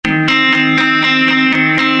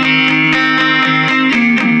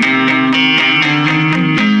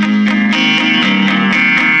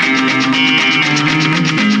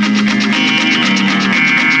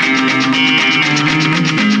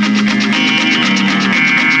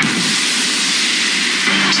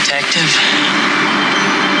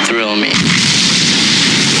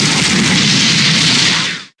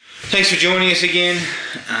Thanks for joining us again.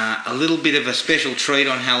 A little bit of a special treat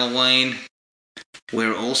on Halloween.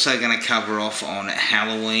 We're also going to cover off on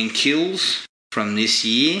Halloween kills from this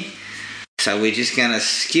year. So we're just going to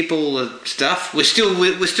skip all the stuff. We're still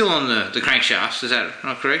on the crankshafts. Is that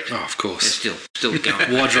not correct? Oh, of course. They're still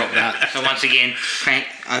going. Why drop that? So once again,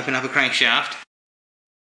 open up a crankshaft.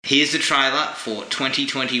 Here's the trailer for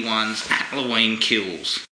 2021's Halloween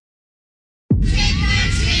kills.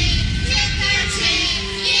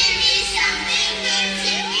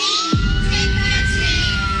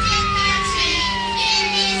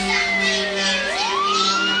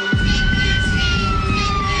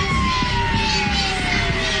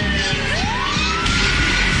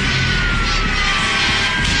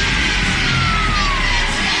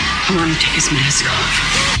 I want to take his mask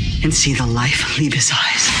off and see the life leave his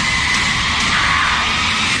eyes.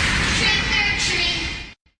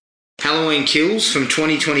 Halloween Kills from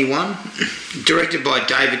 2021, directed by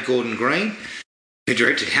David Gordon Green, who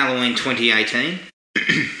directed Halloween 2018.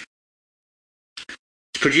 It's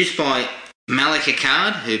produced by Malik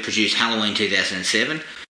Akkad, who produced Halloween 2007,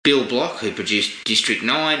 Bill Block, who produced District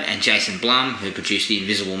 9, and Jason Blum, who produced The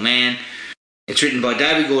Invisible Man. It's written by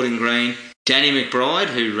David Gordon Green, Danny McBride,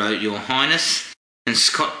 who wrote Your Highness, and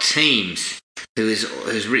Scott Teems, who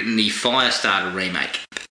has written the Firestarter remake.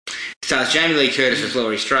 It stars Jamie Lee Curtis as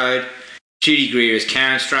Laurie Strode, Judy Greer as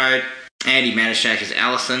Karen Strode, Andy Matischak as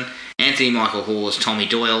Allison, Anthony Michael Hall as Tommy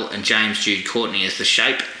Doyle, and James Jude Courtney as The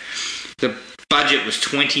Shape. The budget was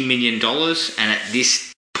 $20 million, and at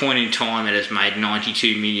this point in time it has made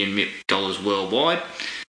 $92 million worldwide.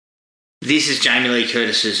 This is Jamie Lee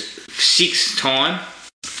Curtis's sixth time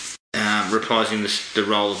reprising the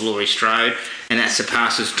role of Laurie Strode, and that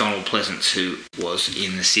surpasses Donald Pleasance, who was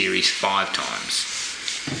in the series 5 times.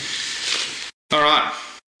 All right,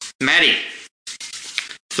 Maddie,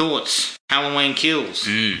 thoughts? Halloween Kills.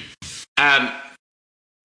 Yeah,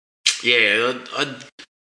 I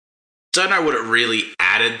don't know what it really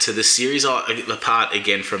added to the series. The part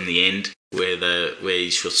again from the end where you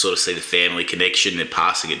should sort of see the family connection and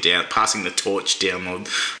passing the torch down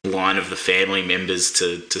the line of the family members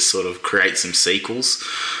to sort of create some sequels.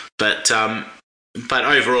 But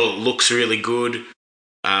overall, it looks really good.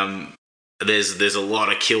 There's a lot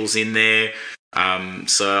of kills in there.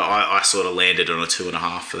 So I sort of landed on a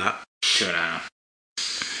 2.5 for that. 2.5.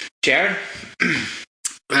 Jared?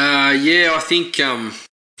 Yeah, I think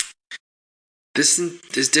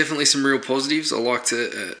there's definitely some real positives. I liked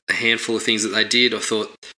a handful of things that they did. I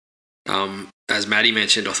thought, as Maddie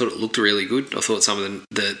mentioned, I thought it looked really good. I thought some of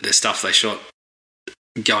the stuff they shot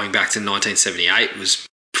going back to 1978 was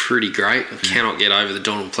pretty great. I cannot get over the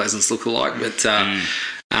Donald Pleasance lookalike, but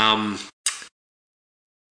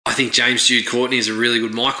I think James Jude Courtney is a really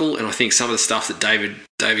good Michael, and I think some of the stuff that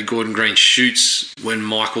David Gordon Green shoots when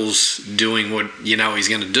Michael's doing what you know he's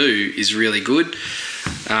going to do is really good.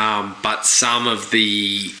 But some of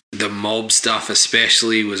the mob stuff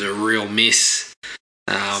especially was a real miss.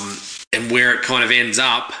 And where it kind of ends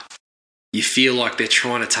up, you feel like they're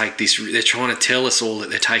trying to tell us all that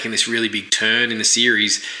they're taking this really big turn in the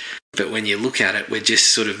series, but when you look at it, we're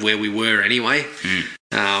just sort of where we were anyway.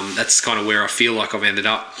 That's kind of where I feel like I've ended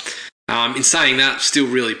up. In saying that, still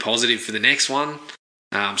really positive for the next one.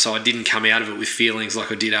 So I didn't come out of it with feelings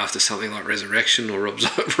like I did after something like Resurrection or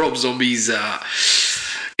Rob Zombie's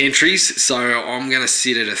entries. So I'm going to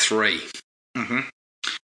sit at a 3. Mm-hmm.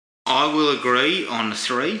 I will agree on a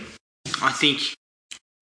 3. I think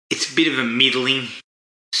it's a bit of a middling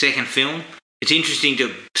second film. It's interesting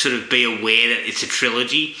to sort of be aware that it's a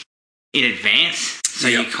trilogy in advance. So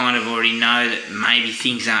you kind of already know that maybe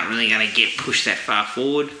things aren't really going to get pushed that far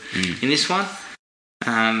forward in this one.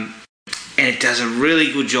 And it does a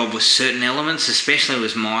really good job with certain elements, especially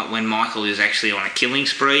with when Michael is actually on a killing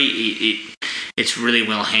spree. It's really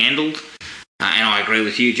well handled. And I agree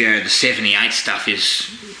with you, Jared. The 78 stuff is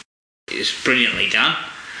brilliantly done.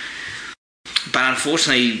 But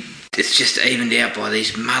unfortunately, it's just evened out by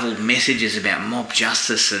these muddled messages about mob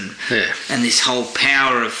justice and this whole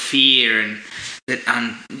power of fear, and that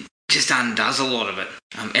just undoes a lot of it.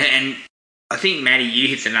 And I think, Maddie, you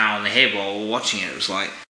hit the nail on the head while we were watching it. It was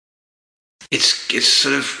like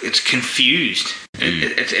it's confused.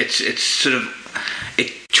 It's sort of,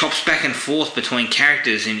 it chops back and forth between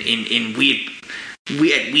characters in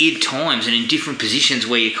weird times and in different positions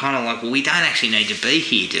where you're kind of like, well, we don't actually need to be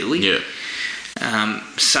here, do we? Yeah.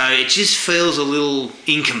 So it just feels a little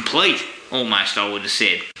incomplete, almost, I would have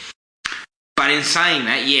said. But in saying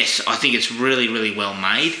that, yes, I think it's really, really well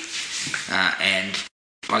made. And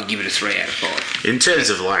I'd give it a 3 out of 5. In terms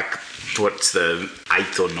of like what's the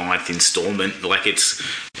 8th or 9th installment, like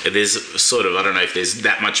there's sort of, I don't know if there's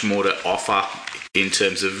that much more to offer in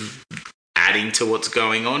terms of adding to what's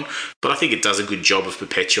going on, but I think it does a good job of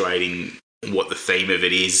perpetuating what the theme of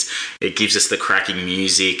it is. It gives us the cracking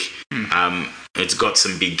music. It's got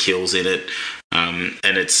some big kills in it,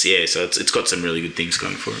 and it's got some really good things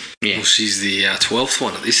going for it. Yeah. Well, she's the 12th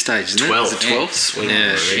one at this stage, isn't it? 12th. Is it 12th?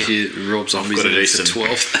 Yeah. If Rob Zombie's I've got to do it's the some-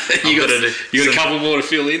 12th. you got a couple more to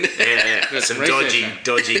fill in. Yeah. Some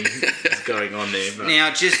dodging is going on there. But.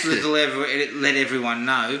 Now, just to let everyone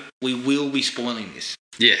know, we will be spoiling this.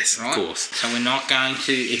 Yes, Right? of course. So we're not going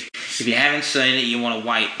to. If you haven't seen it, you want to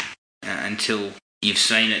wait until you've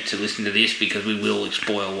seen it to listen to this, because we will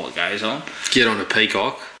spoil what goes on. Get on a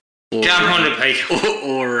Peacock. Or, Jump on to Peacock.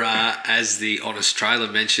 Or as the honest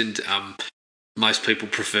trailer mentioned, most people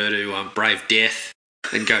prefer to brave death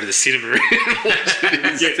and go to the cinema and watch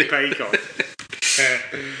it. Get Peacock.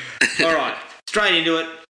 All right, straight into it.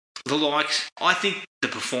 The likes. I think the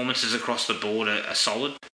performances across the board are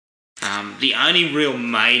solid. The only real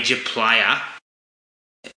major player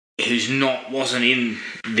wasn't in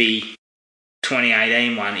the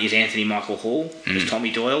 2018 one is Anthony Michael Hall as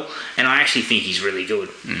Tommy Doyle, and I actually think he's really good.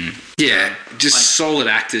 Yeah, just solid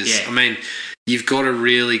actors. Yeah. I mean, you've got a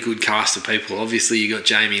really good cast of people. Obviously, you got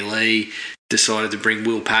Jamie Lee, decided to bring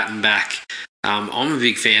Will Patton back. I'm a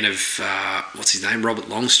big fan of, what's his name, Robert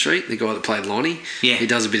Longstreet, the guy that played Lonnie. Yeah. He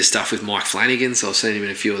does a bit of stuff with Mike Flanagan, so I've seen him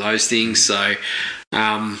in a few of those things. So,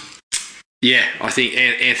 I think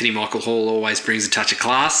Anthony Michael Hall always brings a touch of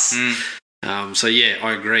class.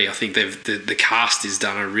 I agree. I think the cast has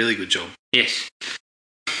done a really good job. Yes,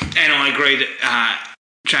 and I agree that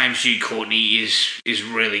James Jude Courtney is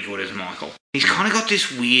really good as Michael. He's kind of got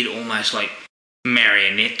this weird, almost like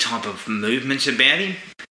marionette type of movements about him.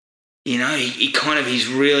 You know, he's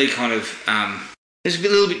really kind of he's a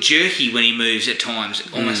little bit jerky when he moves at times,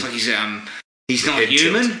 almost like he's not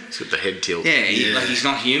human. He's got the head tilt. Yeah, like he's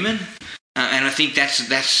not human, and I think that's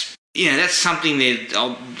something that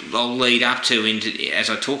I'll lead up to as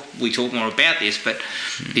we talk more about this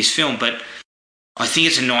film. But I think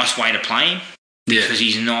it's a nice way to play him because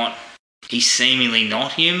he's seemingly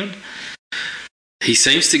not human. He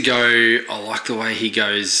seems to go. I like the way he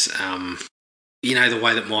goes. The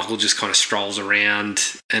way that Michael just kind of strolls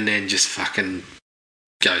around and then just fucking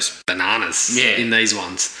goes bananas in these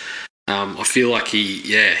ones. I feel like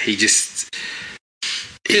he just.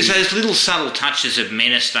 There's those little subtle touches of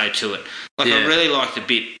menace, though, to it. Like, I really like the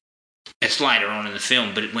bit, it's later on in the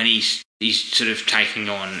film, but when he's sort of taking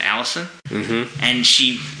on Alison, and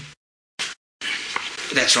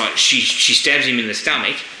that's right, she stabs him in the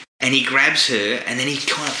stomach, and he grabs her, and then he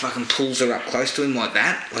kind of fucking pulls her up close to him like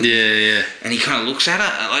that. Like, and he kind of looks at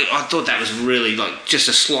her. Like, I thought that was really, like, just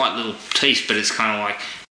a slight little tease, but it's kind of like,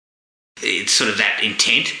 it's sort of that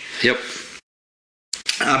intent. Yep.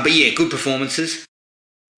 But yeah, good performances.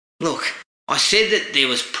 Look, I said that there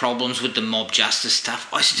was problems with the mob justice stuff.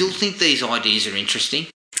 I still think these ideas are interesting.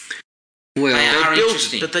 Well, they are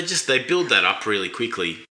interesting. But they build that up really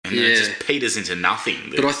quickly, and then it just peters into nothing.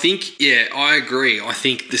 But I think, I agree. I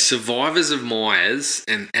think the survivors of Myers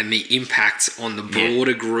and the impacts on the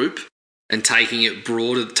broader group and taking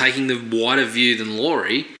the wider view than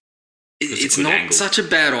Laurie, it's not such a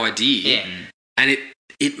bad idea. Yeah. And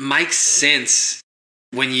it makes sense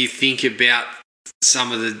when you think about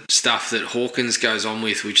some of the stuff that Hawkins goes on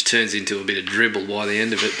with, which turns into a bit of dribble by the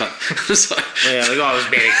end of it. But the guy was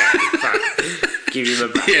medicated. Give him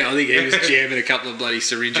a break. Yeah, I think he was jamming a couple of bloody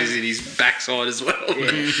syringes in his backside as well.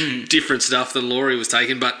 Different stuff than Laurie was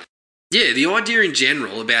taking. But yeah, the idea in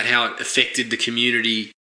general about how it affected the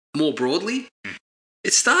community more broadly,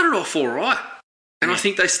 it started off all right. And I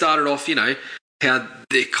think they started off, how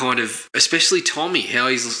they're kind of, especially Tommy, how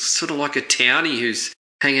he's sort of like a townie who's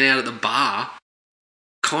hanging out at the bar,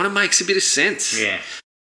 kind of makes a bit of sense. Yeah.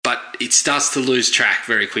 But it starts to lose track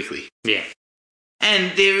very quickly. Yeah.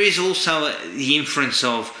 And there is also the inference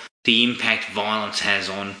of the impact violence has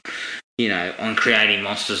on, on creating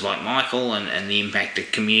monsters like Michael and the impact the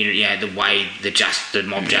community, the way the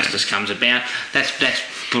mob justice comes about. That's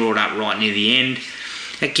brought up right near the end.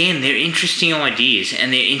 Again, they're interesting ideas,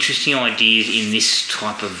 and they're interesting ideas in this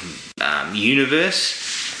type of universe.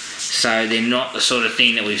 So they're not the sort of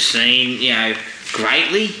thing that we've seen,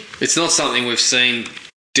 greatly.'t not something we've seen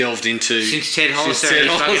delved into since Ted Hollister had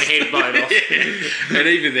fucking headboat off. Yeah. And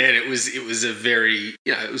even then, it was a very,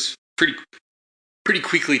 it was pretty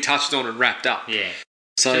quickly touched on and wrapped up. Yeah.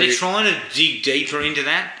 So they're trying to dig deeper into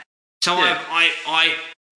that. So I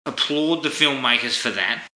applaud the filmmakers for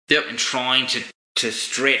that. Yep. And trying to to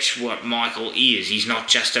stretch what Michael is. He's not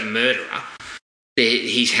just a murderer.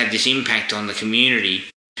 He's had this impact on the community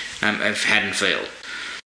of Haddonfield.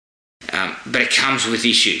 But it comes with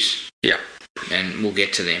issues. Yeah. And we'll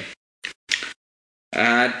get to them.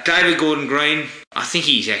 David Gordon Green, I think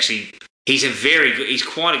he's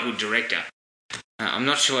quite a good director. I'm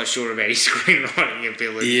not sure about his screenwriting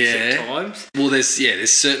abilities at times. Well,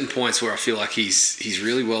 there's certain points where I feel like he's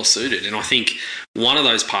really well suited, and I think one of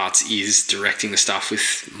those parts is directing the stuff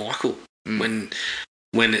with Michael. When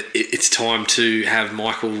it's time to have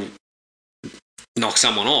Michael knock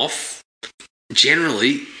someone off,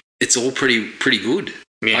 generally it's all pretty good.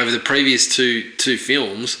 Yeah. Over the previous two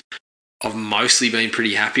films, I've mostly been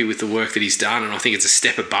pretty happy with the work that he's done, and I think it's a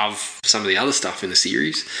step above some of the other stuff in the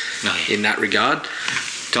series in that regard.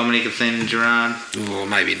 Dominic and Gerard. Well,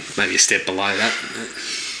 maybe a step below that.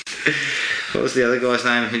 What was the other guy's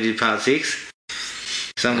name who did part 6?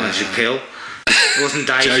 Someone Chappelle. It wasn't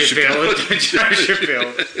Dave Chappelle. It was Joe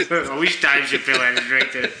Chappelle. I wish Dave Chappelle had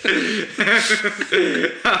directed.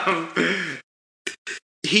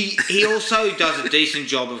 He also does a decent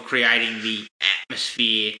job of creating the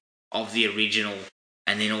atmosphere of the original,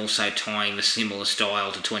 and then also tying the similar style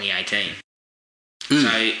to 2018. So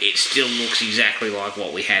it still looks exactly like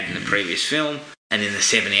what we had in the previous film, and then the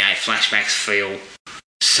 78 flashbacks feel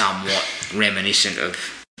somewhat reminiscent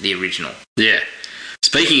of the original. Yeah.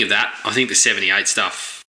 Speaking of that, I think the 78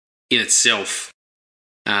 stuff in itself,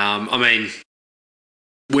 I mean,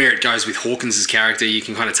 where it goes with Hawkins' character, you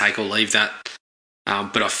can kind of take or leave that.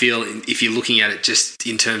 But I feel if you're looking at it just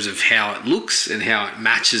in terms of how it looks and how it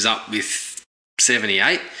matches up with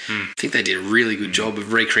 78, I think they did a really good job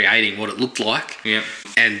of recreating what it looked like. Yep.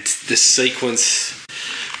 And the sequence,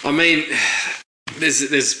 I mean,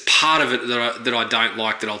 there's part of it that I don't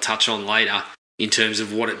like that I'll touch on later in terms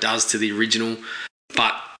of what it does to the original.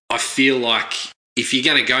 But I feel like if you're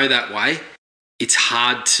going to go that way, it's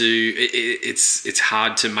hard to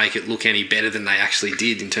make it look any better than they actually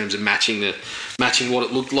did in terms of matching what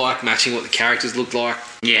it looked like, matching what the characters looked like.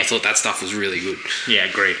 Yeah, I thought that stuff was really good. Yeah,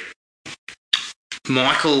 agreed.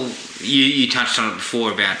 Michael, you touched on it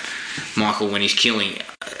before about Michael when he's killing.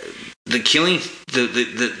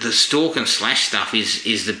 The stalk and slash stuff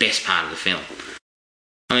is the best part of the film.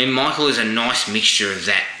 I mean, Michael is a nice mixture of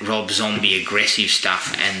that Rob Zombie aggressive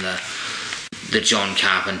stuff and the John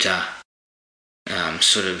Carpenter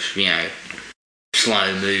sort of,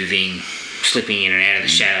 slow moving, slipping in and out of the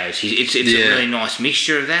shadows. It's a really nice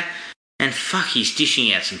mixture of that. And fuck, he's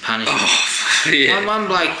dishing out some punishment. Oh, yeah. One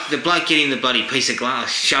bloke, the bloke getting the bloody piece of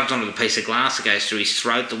glass shoved onto the piece of glass that goes through his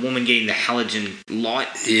throat. The woman getting the halogen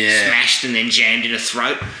light smashed and then jammed in her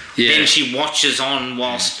throat. Yeah. Then she watches on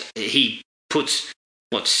whilst he puts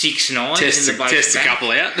 6 knives in the bloke's test back. A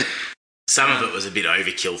couple out. Some of it was a bit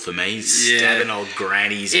overkill for me. Stabbing old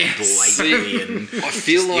grannies blatantly, and I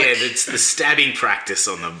feel like the stabbing practice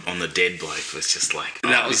on the dead bloke was just like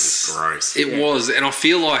this is gross. It was, and I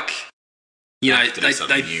feel like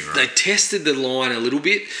they tested the line a little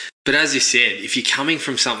bit, but as you said, if you're coming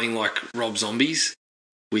from something like Rob Zombies,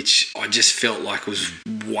 which I just felt like was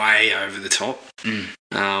way over the top,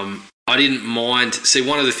 I didn't mind. See,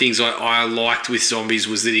 one of the things I liked with Zombies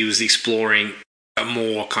was that he was exploring a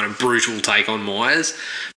more kind of brutal take on Myers,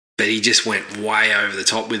 but he just went way over the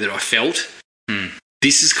top with it, I felt.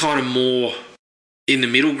 This is kind of more in the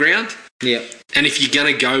middle ground. Yeah. And if you're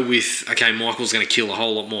going to go with, okay, Michael's going to kill a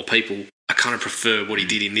whole lot more people, I kind of prefer what he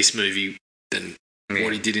did in this movie than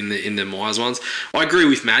what he did in the Myers ones. I agree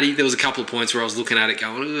with Maddie. There was a couple of points where I was looking at it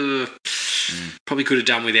going, probably could have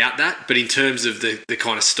done without that. But in terms of the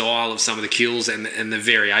kind of style of some of the kills and the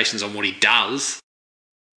variations on what he does,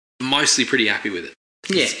 mostly pretty happy with it.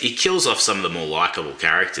 Yeah, he kills off some of the more likeable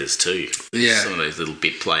characters too. Yeah, some of those little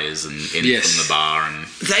bit players and from the bar, and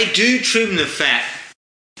they do trim the fat,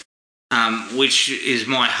 which is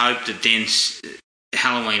my hope that then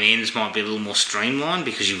Halloween Ends might be a little more streamlined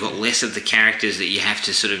because you've got less of the characters that you have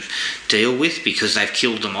to sort of deal with because they've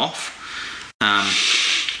killed them off.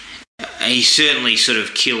 He certainly sort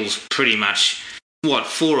of kills pretty much 4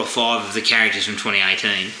 or 5 of the characters from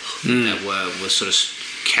 2018 that were sort of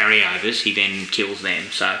carryovers. He then kills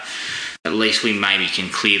them, so at least we maybe can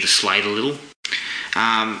clear the slate a little.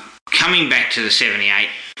 Coming back to the 78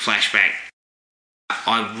 flashback,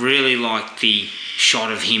 I really like the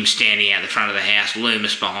shot of him standing out the front of the house,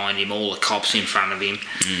 Loomis behind him, all the cops in front of him,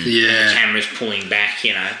 the cameras pulling back,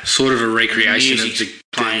 sort of a recreation of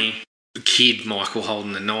playing. The kid Michael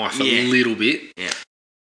holding the knife a little bit.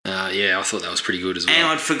 I thought that was pretty good as well. And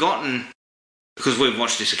I'd forgotten, because we've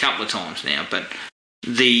watched this a couple of times now, but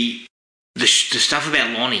the stuff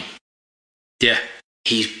about Lonnie. Yeah.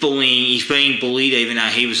 he's being bullied, even though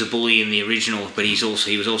he was a bully in the original, but he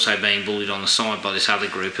was also being bullied on the side by this other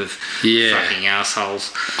group of fucking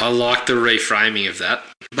assholes. I like the reframing of that.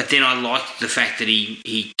 But then I liked the fact that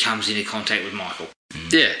he comes into contact with Michael.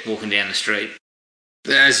 Yeah. Walking down the street.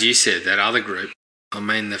 As you said, that other group. I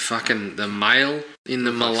mean, the male in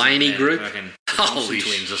the Mulaney group. Holy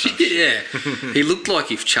twins or something. Yeah. He looked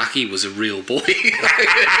like if Chucky was a real boy.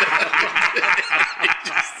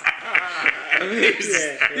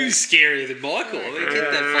 He was scarier than Michael. I mean,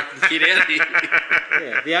 get that fucking kid out of here.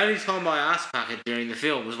 Yeah, the only time I asked Puckett during the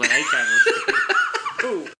film was when he came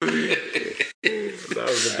on. That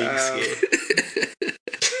was a big scare.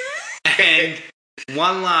 And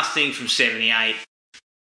one last thing from 78,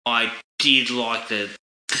 I did like the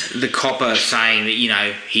copper saying that, you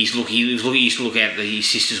know, he used to look out his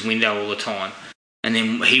sister's window all the time, and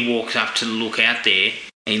then he walks up to look out there,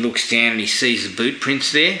 and he looks down and he sees the boot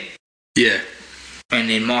prints there. Yeah. And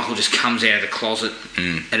then Michael just comes out of the closet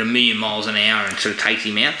at 1,000,000 miles an hour and sort of takes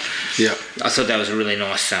him out. Yeah. I thought that was a really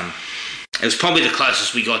nice. It was probably the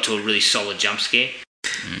closest we got to a really solid jump scare.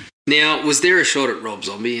 Now, was there a shot at Rob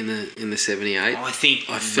Zombie in the 78? I think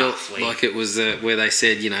I felt roughly. like it was where they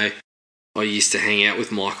said, you know, I used to hang out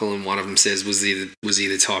with Michael, and one of them says, was he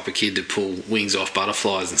the type of kid to pull wings off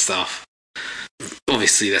butterflies and stuff?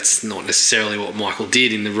 Obviously, that's not necessarily what Michael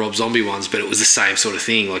did in the Rob Zombie ones, but it was the same sort of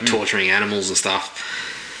thing, like torturing animals and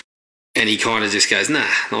stuff. And he kind of just goes, nah,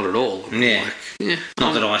 not at all. Yeah. Like, yeah,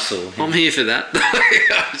 Not that I saw. I'm here for that.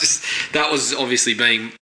 That was obviously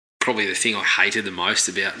being probably the thing I hated the most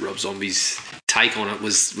about Rob Zombie's take on it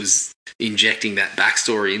was injecting that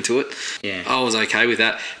backstory into it. Yeah. I was okay with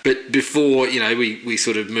that. But before, you know, we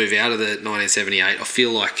sort of move out of the 1978, I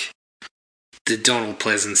feel like the Donald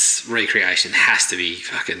Pleasance recreation has to be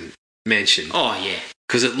fucking mentioned. Oh, yeah.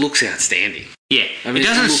 Because it looks outstanding. Yeah. I mean, it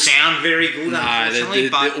doesn't looks, sound very good, unfortunately.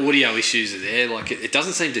 the audio issues are there. Like, it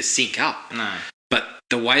doesn't seem to sync up. No. But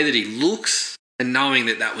the way that he looks, and knowing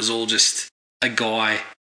that was all just a guy,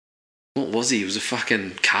 what was he? He was a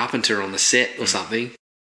fucking carpenter on the set or something,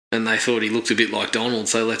 and they thought he looked a bit like Donald,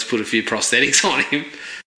 so let's put a few prosthetics on him.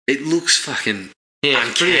 It looks fucking pretty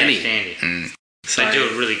uncanny. outstanding. So, They do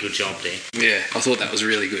a really good job there. Yeah, I thought that was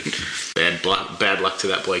really good. Bad luck to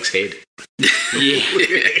that bloke's head. Yeah.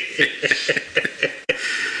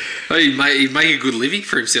 Oh, he'd make a good living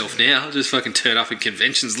for himself now. Just fucking turn up at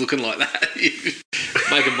conventions looking like that.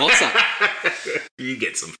 Make a monster. You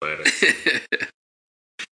get some photos.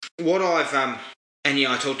 What I've and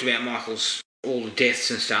yeah, I talked about Michael's all the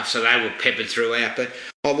deaths and stuff, so they were peppered throughout. But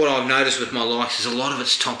what I've noticed with my likes is a lot of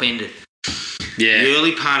it's top ended. Yeah, The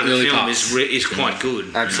early part of the Early film parts. is quite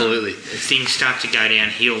good. absolutely. Things start to go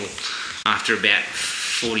downhill after about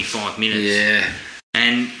 45 minutes. Yeah,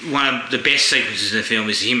 And one of the best sequences in the film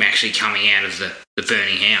is him actually coming out of the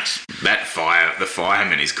burning house. The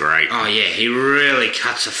fireman is great. Oh yeah, he really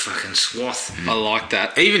cuts a fucking swath. I like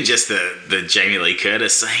that. Even just the Jamie Lee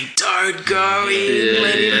Curtis saying, "Don't go in,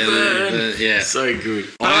 let him burn." Yeah. So good.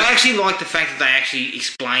 But I actually like the fact that they actually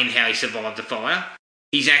explained how he survived the fire.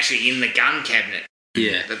 He's actually in the gun cabinet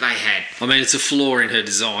Yeah. that they had. I mean, it's a flaw in her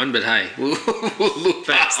design, but hey, we'll look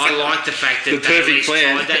But past I that. like the fact that The they at perfect least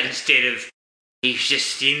plan. tried that instead of he's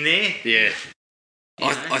just in there. Yeah. You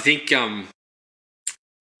know? I think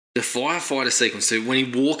the firefighter sequence too, when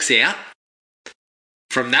he walks out,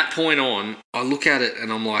 from that point on, I look at it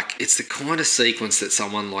and I'm like, it's the kind of sequence that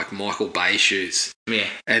someone like Michael Bay shoots Yeah,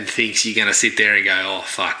 and thinks you're going to sit there and go, oh,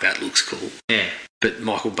 fuck, that looks cool. yeah. But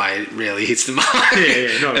Michael Bay rarely hits the mark.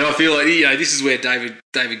 no. And I feel like, you know, this is where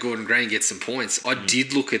David Gordon Green gets some points. I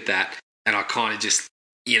did look at that and I kind of just,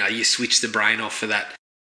 you know, you switch the brain off for that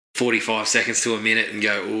 45 seconds to a minute and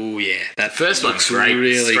go, oh, yeah. That First one's looks great.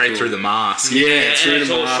 really Straight cool. through the mask. Yeah, and through it's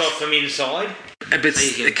the all mask. shot from inside. But There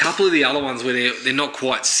you a go. couple of the other ones where they're not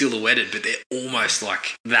quite silhouetted, but they're almost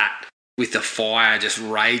like that with the fire just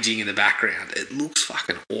raging in the background. It looks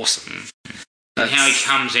fucking awesome. And how he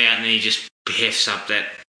comes out and he just hefts up that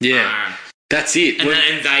Yeah, arm. that's it. And, When-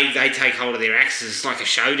 and they take hold of their axes. It's like a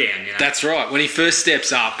showdown, you know. That's right. When he first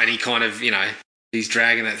steps up and he kind of, you know, he's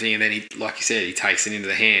dragging that thing and then he, like you said, he takes it into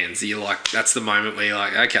the hands. You're like, that's the moment where you're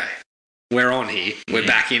like, okay, we're on here. We're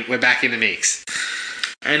back in the mix.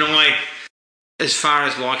 And as far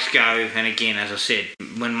as likes go, and again, as I said,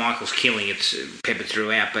 when Michael's killing, it's peppered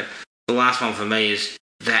throughout. But the last one for me is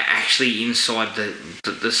that actually inside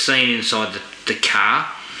the scene inside the car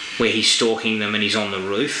where he's stalking them and he's on the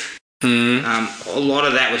roof. A lot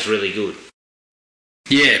of that was really good.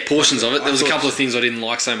 Yeah, portions of it. I There was a thought- couple of things I didn't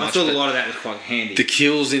like so I much. thought a but lot of that was quite handy. the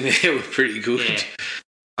kills in there were pretty good. Yeah.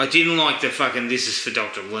 I didn't like the fucking "This is for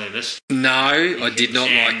Dr. Loomis." No, I did not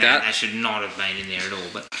And like that. That should not have been in there at all.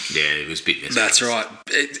 But Yeah, it was a bit misplaced. That's right.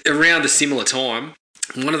 Around a similar time,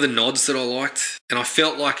 one of the nods that I liked, and I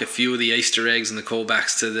felt like a few of the Easter eggs and the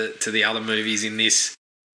callbacks to the other movies in this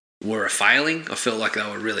were a failing. I felt like they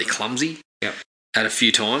were really clumsy. Yep. At a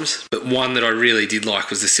few times, but one that I really did like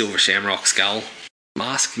was the silver shamrock skull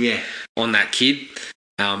mask on that kid.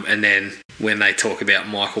 And then when they talk about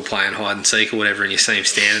Michael playing hide and seek or whatever, and you see him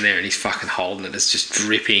standing there and he's fucking holding it, it's just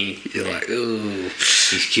dripping. You're like, ooh,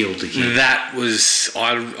 he's killed the kid. that was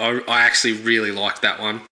I actually really liked that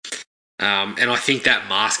one. And I think that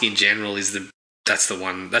mask in general is that's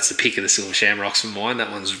the pick of the silver shamrocks for mine.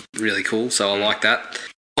 That one's really cool, so I like that.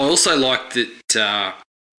 I also liked that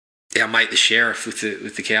our mate the sheriff with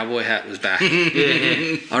the cowboy hat was back.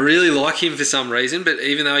 I really like him for some reason, but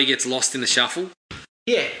even though he gets lost in the shuffle,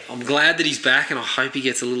 I'm glad that he's back, and I hope he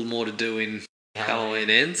gets a little more to do in Halloween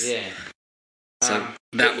Ends. Yeah. So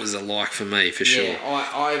that was a like for me, for sure.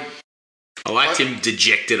 I liked him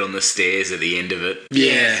dejected on the stairs at the end of it.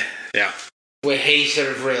 Yeah. where he sort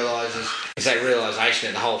of realises, it's that realisation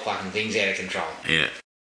that the whole fucking thing's out of control. Yeah.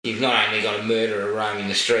 You've not only got a murderer roaming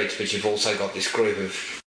the streets, but you've also got this group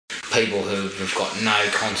of people who've got no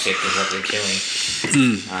concept of what they're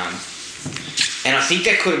killing. And I think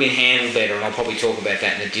that could have been handled better, and I'll probably talk about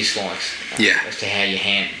that in the dislikes. As to how you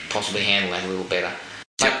possibly handle that a little better.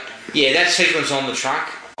 But, that sequence on the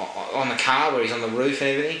truck, on the car, where he's on the roof and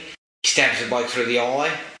everything, he stabs the bloke through the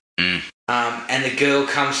eye. And the girl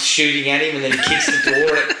comes shooting at him, and then he kicks the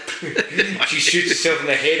door and she shoots herself in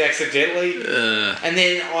the head accidentally. And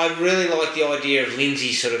then I really like the idea of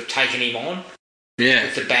Lindsay sort of taking him on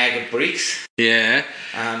with the bag of bricks. Yeah.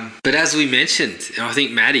 But as we mentioned, I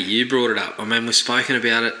think, Maddie, you brought it up. I mean, we've spoken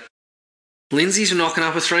about it. Lindsay's knocking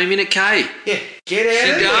up a 3-minute K. Yeah, get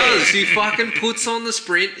out of there. She does. She fucking puts on the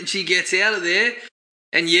sprint and she gets out of there.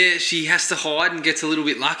 And she has to hide and gets a little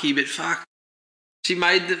bit lucky, but fuck. She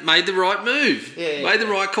made the right move. Made the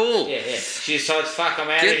right call. Yeah. She decides, fuck, I'm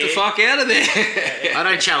out of here. Get the fuck out of there. I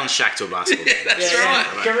don't challenge Shaq to a basketball game. That's right.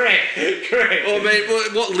 Correct. Well, I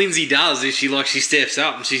mean, what Lindsay does is she steps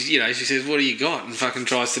up and she says, "What do you got?" and fucking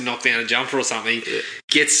tries to knock down a jumper or something.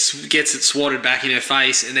 Gets it swatted back in her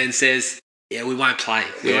face and then says, "Yeah, we won't play.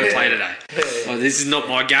 We won't play today. Oh, this is not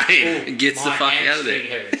my game." And gets the fuck out of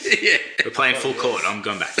there. We're playing full court. I'm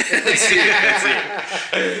going back. That's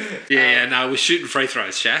it. Yeah, no, we're shooting free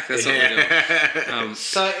throws, Shaq. That's what we're doing.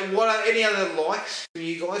 So, what are any other likes from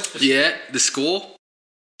you guys? Yeah, the score.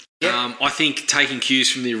 I think taking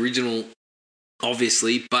cues from the original,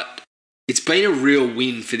 obviously, but it's been a real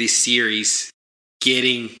win for this series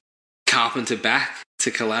getting Carpenter back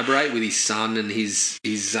to collaborate with his son and his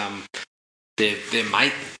their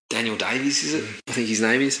mate, Daniel Davies, is it? I think his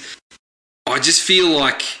name is. I just feel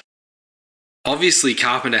like, obviously,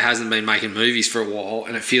 Carpenter hasn't been making movies for a while,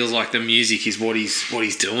 and it feels like the music is what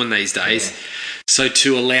he's doing these days. Yeah. So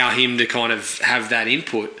to allow him to kind of have that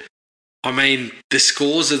input, I mean, the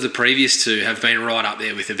scores of the previous two have been right up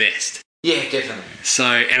there with the best. Yeah, definitely. So,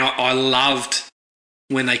 and I loved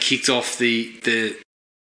when they kicked off the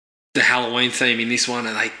Halloween theme in this one,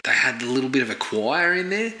 and they had a little bit of a choir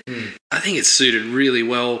in there. I think it suited really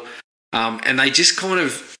well, and they just kind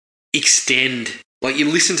of extend. Like,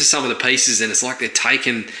 you listen to some of the pieces and it's like they're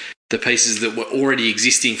taking the pieces that were already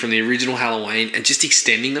existing from the original Halloween and just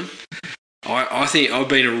extending them. I think I've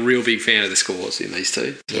been a real big fan of the scores in these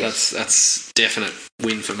two. So that's definite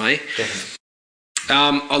win for me. Definitely.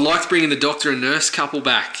 I liked bringing the doctor and nurse couple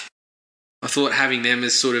back. I thought having them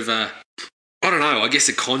as sort of a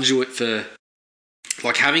conduit for,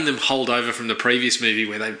 like, having them hold over from the previous movie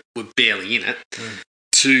where they were barely in it.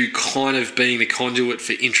 To kind of being the conduit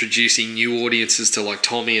for introducing new audiences to, like,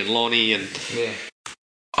 Tommy and Lonnie, and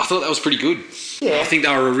I thought that was pretty good. Yeah. I think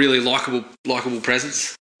they were a really likable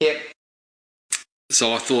presence. Yep.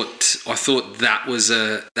 So I thought that was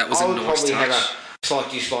a nice touch. I would probably have a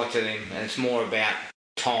slight dislike to them, and it's more about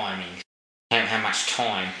timing, how much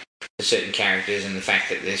time for certain characters, and the fact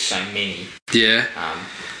that there's so many. Yeah.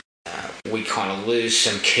 We kind of lose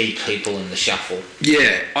some key people in the shuffle.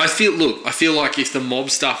 Yeah, I feel like if the mob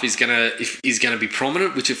stuff is gonna be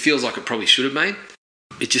prominent, which it feels like it probably should have been,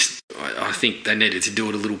 I think they needed to do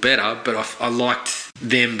it a little better. But I liked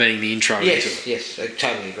them being the intro. Yes, I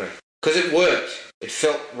totally agree, because it worked. It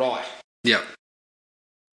felt right. Yep.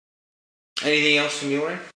 Anything else from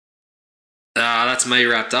your end? That's me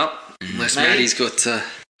wrapped up. Unless Maddie's got.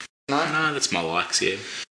 No, that's my likes. Yeah.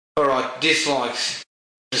 All right, dislikes.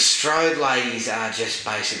 The Strode ladies are just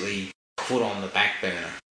basically put on the back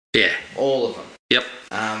burner. Yeah. All of them. Yep.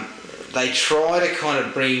 They try to kind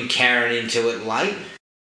of bring Karen into it late,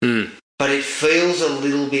 Mm. but it feels a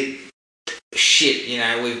little bit shit.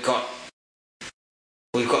 We've got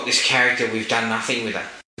this character, we've done nothing with her.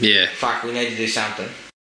 Yeah. Fuck, we need to do something.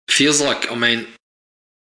 Feels like,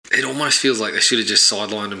 it almost feels like they should have just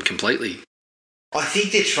sidelined him completely. I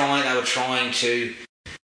think they were trying to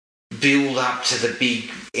build up to the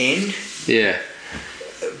big end. Yeah.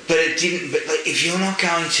 But it didn't. But if you're not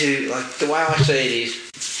going to, the way I see it is,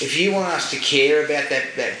 if you want us to care about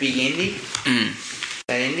that big ending,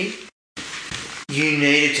 you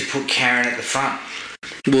needed to put Karen at the front.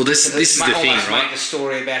 Well, this is the thing, right? right? Make the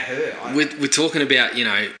story about her. We're talking about,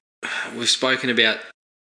 we've spoken about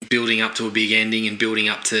building up to a big ending and building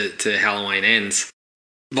up to Halloween Ends.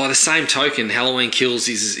 By the same token, Halloween Kills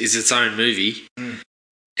is its own movie,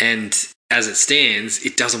 and as it stands,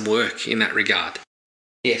 it doesn't work in that regard.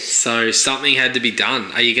 Yes. So something had to be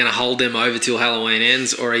done. Are you going to hold them over till Halloween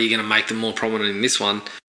Ends, or are you going to make them more prominent in this one?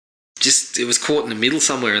 It was caught in the middle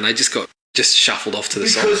somewhere, and they just got shuffled off to the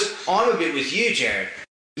side. Because I'm a bit with you, Jared.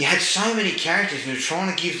 You had so many characters, and you were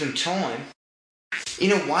trying to give them time.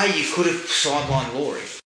 In a way, you could have sidelined Laurie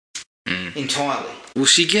entirely. Well,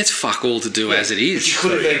 she gets fuck all to do as it is. But you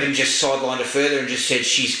could have even just sidelined her further and just said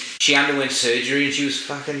she underwent surgery and she was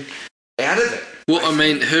fucking out of it. Well,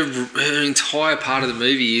 her entire part of the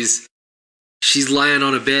movie is she's laying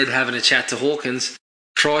on a bed having a chat to Hawkins,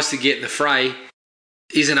 tries to get in the fray,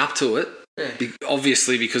 isn't up to it,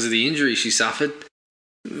 obviously because of the injury she suffered,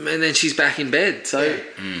 and then she's back in bed. So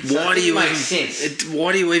why do you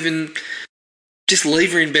even just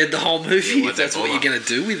leave her in bed the whole movie if that's what you're going to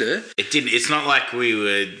do with her? It didn't. It's not like we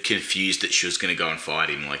were confused that she was going to go and fight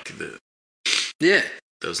him. Yeah.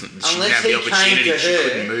 She didn't have the opportunity. She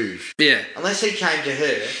couldn't move. Yeah. Unless he came to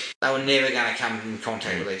her, they were never going to come in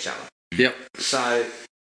contact with each other. Yep. So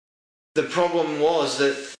the problem was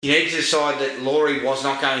that you need to decide that Laurie was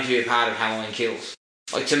not going to be a part of Halloween Kills.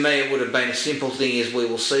 To me, it would have been a simple thing as we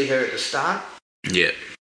will see her at the start. Yeah.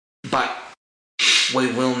 But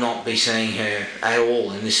we will not be seeing her at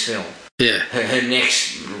all in this film. Yeah. Her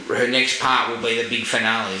next part will be the big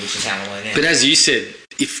finale, which is Halloween Ends. But as you said,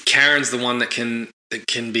 if Karen's the one that can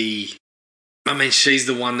be, she's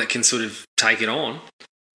the one that can sort of take it on.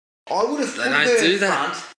 I would have put her in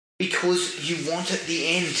front because you want at the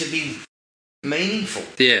end to be meaningful.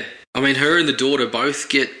 Yeah. Her and the daughter both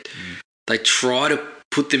they try to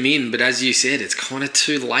put them in, but as you said, it's kind of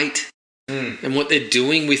too late. And what they're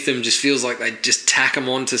doing with them just feels like they just tack them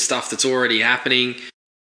on to stuff that's already happening,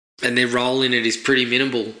 and their role in it is pretty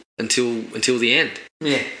minimal until the end.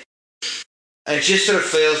 Yeah. It just sort of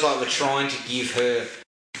feels like we're trying to give her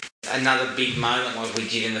another big moment like we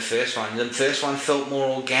did in the first one. The first one felt more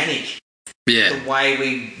organic. Yeah. The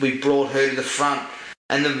way we brought her to the front.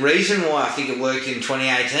 And the reason why I think it worked in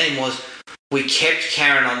 2018 was we kept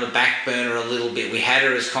Karen on the back burner a little bit. We had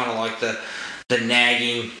her as kind of like the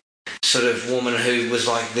nagging sort of woman who was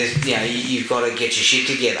like, this, you've got to get your shit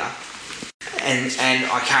together. And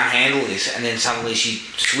I can't handle this. And then suddenly she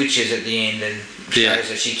switches at the end and shows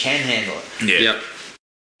that she can handle it. Yeah. Yep.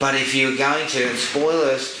 But if you're going to, and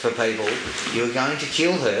spoilers for people, you're going to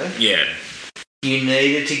kill her. Yeah. You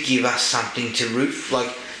needed to give us something to root,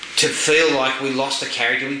 to feel like we lost a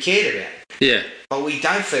character we cared about. Yeah. But we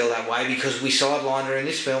don't feel that way because we sidelined her in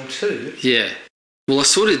this film too. Yeah. Well, I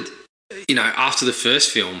sort of, after the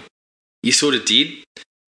first film, you sort of did.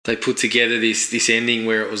 They put together this ending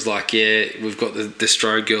where it was like, we've got the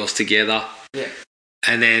Strode girls together. Yeah.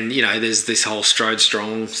 And then, there's this whole Strode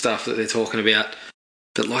Strong stuff that they're talking about.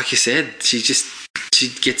 But like you said, she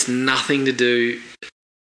gets nothing to do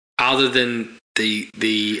other than the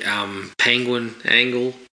penguin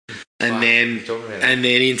angle and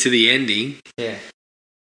then into the ending. Yeah.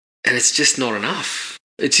 And it's just not enough.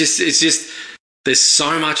 It's just there's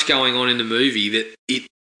so much going on in the movie that it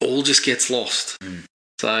all just gets lost.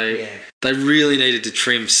 So they really needed to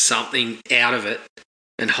trim something out of it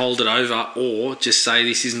and hold it over, or just say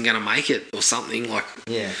this isn't going to make it or something like.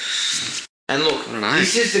 Yeah. And look,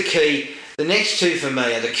 this is the key. The next two for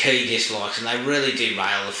me are the key dislikes, and they really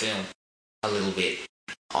derail the film a little bit.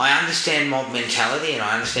 I understand mob mentality and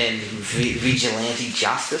I understand vigilante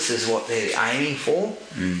justice is what they're aiming for,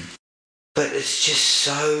 but it's just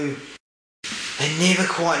so... They never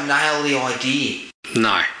quite nail the idea.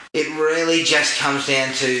 No. It really just comes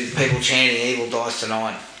down to people chanting "Evil dies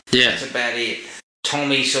tonight." Yeah. That's about it.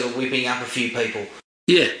 Tommy sort of whipping up a few people.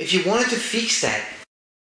 Yeah. If you wanted to fix that,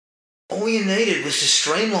 all you needed was to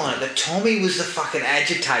streamline it. That Tommy was the fucking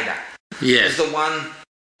agitator. Yeah. Was the one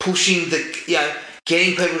pushing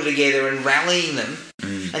getting people together and rallying them,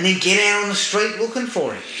 and then get out on the street looking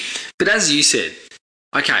for him. But as you said,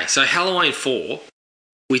 okay, so Halloween 4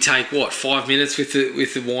 We take 5 minutes with the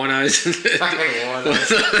winos,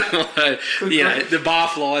 the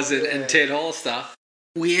barflies and Ted Hollister.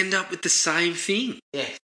 We end up with the same thing. Yeah.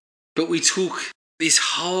 But we took this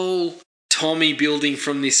whole Tommy building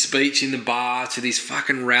from this speech in the bar to this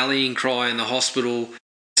fucking rallying cry in the hospital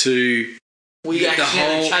to we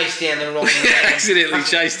accidentally chased down the wrong accidentally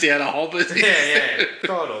chased down a hobbit. Yeah.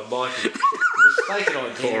 God almighty. Mistaken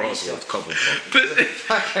identity. Poor Oswald Cobblepot.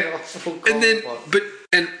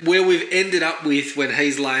 And where we've ended up with when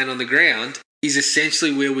he's laying on the ground is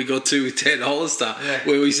essentially where we got to with Ted Hollister,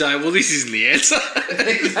 where we say, well, this isn't the answer.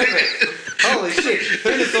 Exactly. Holy shit.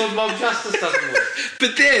 Who'd have thought mob justice doesn't work?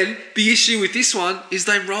 But then the issue with this one is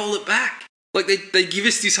they roll it back. Like they give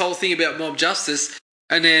us this whole thing about mob justice,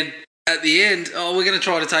 and then at the end, we're going to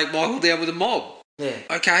try to take Michael down with a mob. Yeah.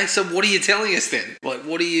 Okay, so what are you telling us then? Like,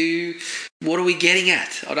 what are we getting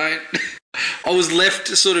at? I was left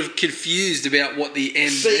sort of confused about what the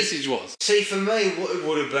end message was. See, for me, what it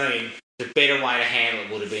would have been, the better way to handle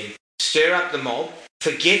it would have been stir up the mob,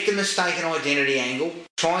 forget the mistaken identity angle,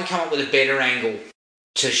 try and come up with a better angle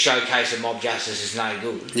to showcase that mob justice is no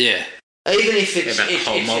good. Yeah. Even if it's... the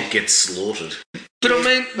whole mob gets slaughtered. But I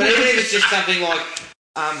mean... But even if it's just something like...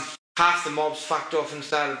 half the mobs fucked off and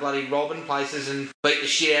started bloody robbing places and beat the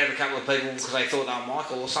shit out of a couple of people because they thought they were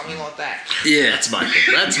Michael or something like that. Yeah. That's Michael.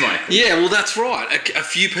 Yeah, well, that's right. A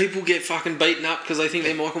few people get fucking beaten up because they think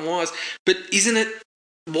they're Michael Myers. But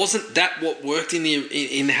wasn't that what worked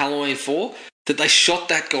in Halloween 4? That they shot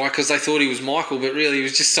that guy because they thought he was Michael, but really he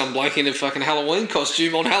was just some bloke in a fucking Halloween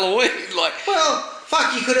costume on Halloween. Well,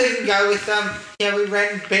 fuck, you could even go with, we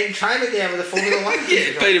ran Ben Tramer down with a Formula 1.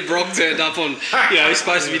 Yeah, Peter Brock turned up on, he's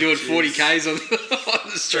supposed to be doing 40Ks on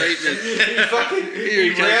the street.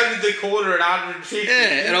 He rounded the corner at 150.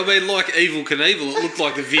 Yeah, and I mean, like Evel Knievel, it looked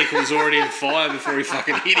like the vehicle was already on fire before he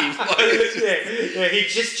fucking hit him. Yeah, he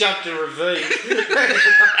just jumped a ravine.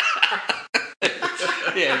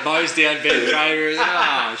 Yeah, mows down Ben Tramer.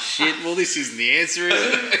 Oh, shit, well, this isn't the answer, is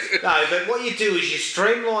it? No, but what you do is you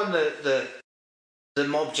streamline the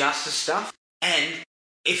mob justice stuff, and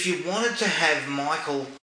if you wanted to have Michael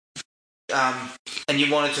and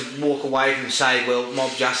you wanted to walk away from say, well,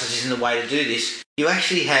 mob justice isn't the way to do this, you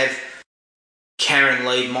actually have Karen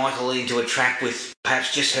lead Michael into a trap with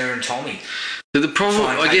perhaps just her and Tommy. But the problem,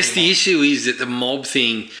 I guess the issue is that the mob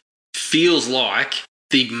thing feels like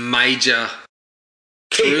the major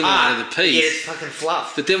through line of the piece. Yeah, it's fucking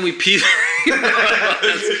fluff. But then we pivot.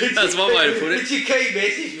 that's one way to put it. It's your key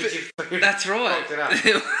message, but you that's right. fucked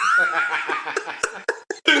it up.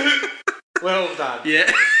 Well done.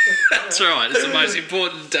 Yeah, that's right. It's the most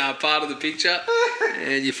important part of the picture,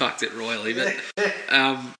 and you fucked it royally. But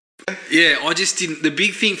I just didn't. The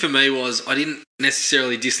big thing for me was I didn't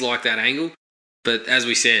necessarily dislike that angle. But as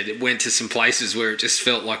we said, it went to some places where it just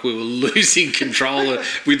felt like we were losing control.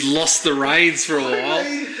 We'd lost the reins for a while. I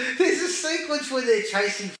mean, there's a sequence where they're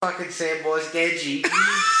chasing fucking Samwise Gamgee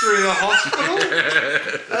through the hospital.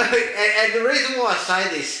 And the reason why I say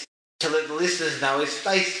this, to let the listeners know, is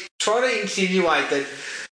they try to insinuate that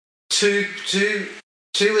two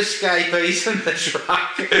escapees in the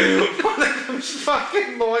truck. One of them's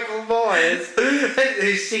fucking Michael Myers,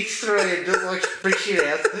 who's 6'3" and looks like brick shit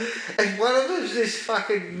house, and one of them's this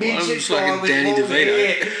fucking midget guy with Danny long DeVito.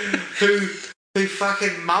 hair who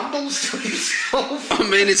fucking mumbles to himself. I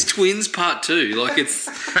mean, it's Twins Part 2. Like it's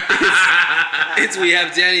we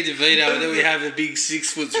have Danny DeVito and then we have a big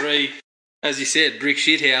 6'3", as you said, brick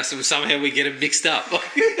shit house, and somehow we get them mixed up.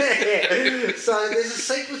 Yeah. So there's a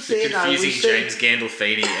sequence there. Confusing James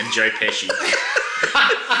Gandolfini and Joe Pesci.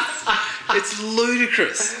 It's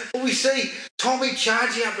ludicrous. We see Tommy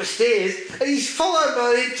charging up the stairs, and he's followed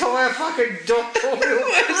by the entire fucking doctorial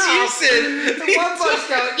As you said, and one bloke's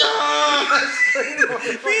going,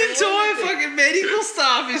 the entire fucking medical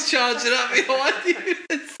staff is charging up behind you.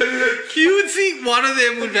 You would think one of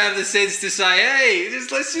them would have the sense to say, hey,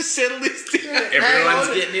 let's just settle this down. Everyone's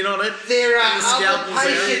getting in on it. There are other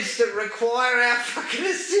patients that require our fucking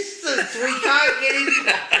assistance. We can't get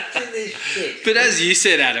involved in this shit. But as you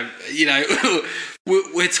said, Adam,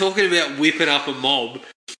 we're talking about whipping up a mob.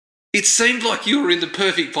 It seemed like you were in the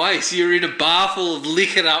perfect place. You were in a bar full of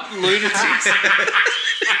licking up lunatics.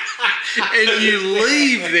 And you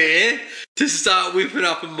leave there to start whipping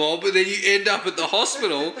up a mob, and then you end up at the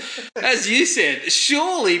hospital. As you said,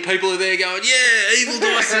 surely people are there going, yeah, evil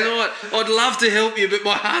dies tonight. I'd love to help you, but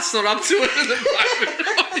my heart's not up to it at the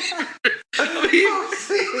moment. I mean,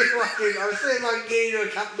 dude. I'll see if I can get into a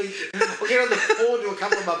couple of... I'll get on the board to a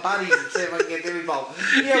couple of my buddies and see if I can get them involved.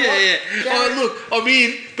 Yeah. Oh, look, I'm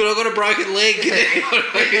in, but I've got a broken leg.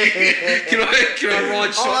 Can I ride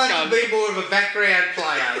shotgun? I'll have to be more of a background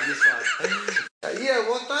player in this one.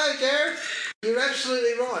 What though, Jared? You're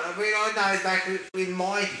absolutely right. I mean, I know back in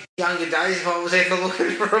my younger days, if I was ever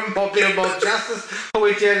looking for a bit of mob justice, I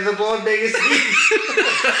went down to the Blind Beggars'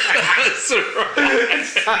 That's right. and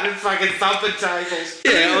started fucking thumping tables.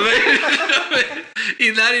 Yeah, I mean,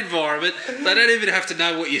 in that environment, they don't even have to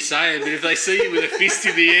know what you're saying, but if they see you with a fist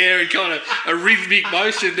in the air and kind of a rhythmic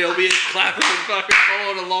motion, there'll be a clapping and fucking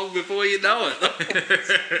following along before you know it.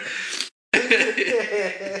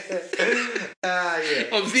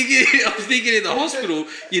 I'm thinking in the hospital,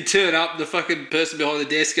 you turn up and the fucking person behind the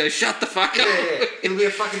desk goes, "Shut the fuck up." It'll be a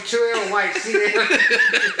fucking 2-hour wait. Sit down.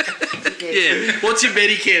 Yeah. What's your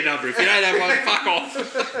Medicare number? If you don't have one, fuck off.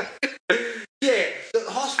 Yeah, the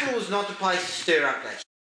hospital was not the place to stir up that shit.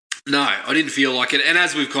 No, I didn't feel like it. And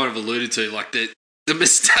as we've kind of alluded to, like the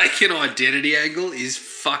mistaken identity angle is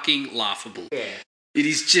fucking laughable. Yeah. It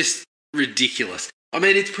is just ridiculous. I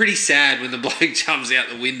mean, it's pretty sad when the bloke jumps out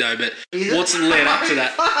the window, but what's led up to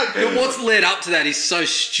that? But what's led up to that is so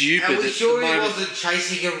stupid. Are we sure he wasn't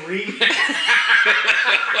chasing a ring? I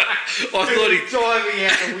thought he diving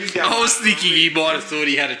out the window. I was thinking he might have thought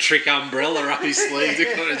he had a trick umbrella up his sleeve to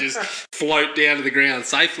kind of just float down to the ground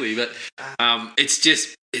safely, but it's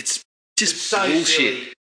just so bullshit.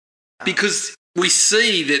 silly. Because we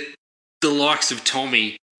see that the likes of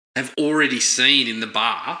Tommy have already seen in the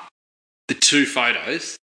bar the 2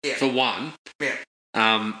 photos, for one. Yeah.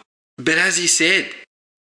 But as you said,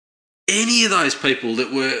 any of those people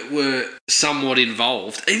that were somewhat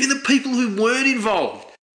involved, even the people who weren't involved,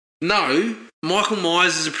 know Michael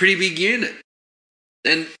Myers is a pretty big unit.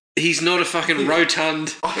 And he's not a fucking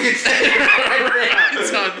rotund, I can say it right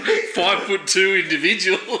now. 5'2"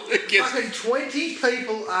 individual. Fucking 20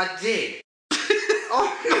 people are dead. I'm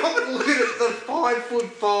not looking at the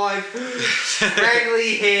 5'5",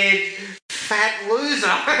 scraggly head, fat loser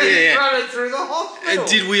running through the hospital. And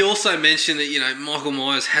did we also mention that, Michael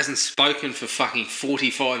Myers hasn't spoken for fucking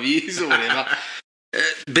 45 years or whatever?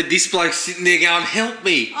 But this bloke's sitting there going, "Help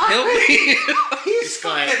me, help me." He's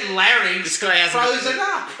fucking larynx This guy hasn't frozen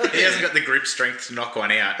up. He hasn't got the grip strength to knock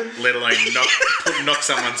one out, let alone knock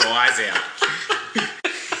someone's eyes out.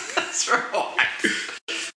 That's right.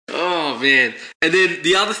 Oh, man. And then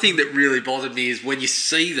the other thing that really bothered me is when you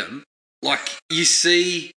see them, like you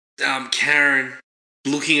see Karen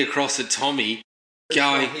looking across at Tommy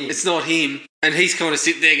going, "It's not him." And he's kind of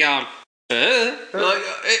sitting there going, Like,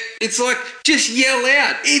 it's like, just yell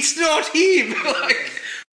out, "It's not him." Like,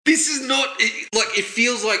 this is not, it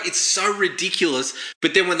feels like it's so ridiculous,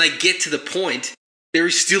 but then when they get to the point, there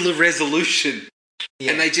is still a resolution.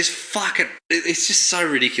 Yeah. And they just fuck it. It's just so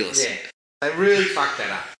ridiculous. Yeah. They really fucked that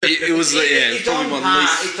up. It was, it's on par.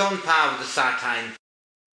 It's on par with the Sartain.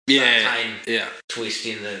 Twist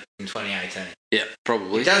in 2018. Yeah,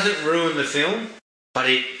 probably. It doesn't ruin the film, but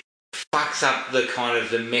it fucks up the kind of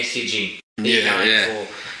the messaging you're going for.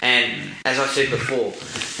 And as I said before,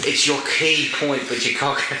 it's your key point, but you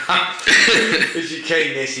cock it up. It's your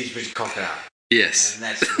key message, but you cock it up. Yes. And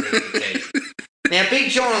that's really key. Now, Big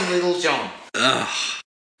John and Little John. Oh,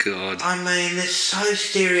 God. I mean, it's so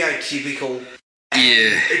stereotypical.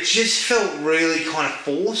 And it just felt really kind of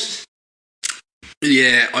forced.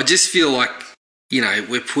 Yeah, I just feel like,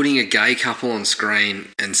 we're putting a gay couple on screen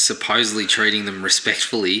and supposedly treating them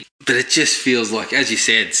respectfully, but it just feels like, as you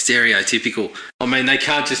said, stereotypical. I mean, they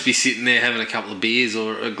can't just be sitting there having a couple of beers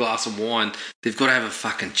or a glass of wine. They've got to have a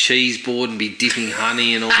fucking cheese board and be dipping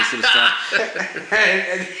honey and all this sort of stuff.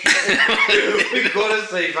 and we've got to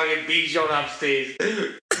see fucking Big John upstairs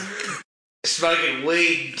smoking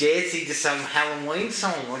weed, dancing to some Halloween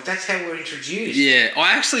song. Like, that's how we're introduced. Yeah,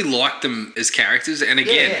 I actually like them as characters and,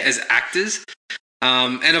 again, as actors.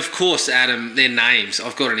 And, of course, Adam, their names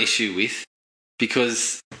I've got an issue with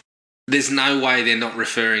because there's no way they're not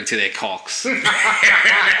referring to their cocks.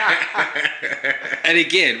 And,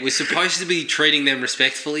 again, we're supposed to be treating them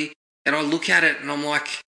respectfully, and I look at it and I'm like,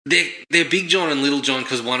 they're Big John and Little John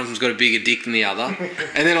because one of them's got a bigger dick than the other.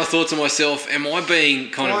 And then I thought to myself, am I being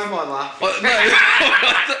kind Why of... am I laughing?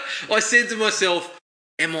 I said to myself,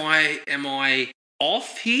 am I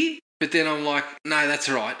off here? But then I'm like, no, that's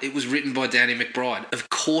right. It was written by Danny McBride. Of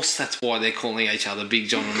course that's why they're calling each other Big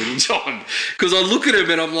John and Little John. Because I look at him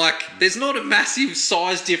and I'm like, there's not a massive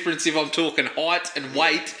size difference if I'm talking height and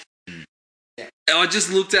weight. Yeah. And I just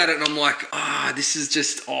looked at it and I'm like, this is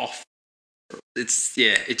just off. It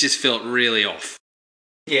just felt really off.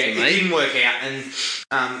 Yeah, it didn't work out. And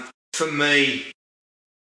for me,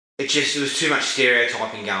 it was too much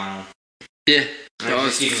stereotyping going on. Yeah, And I it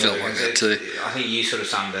just didn't felt work. like that too. I think you sort of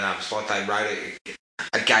summed it up. It's like they wrote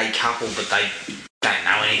a gay couple, but they don't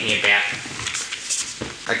know anything about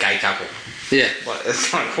a gay couple. Yeah. Like,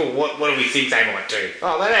 it's like, well, what do we think they might do?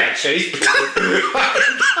 Oh, they don't have cheese.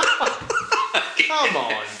 Come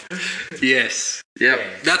on. Yes. Yep. Yeah.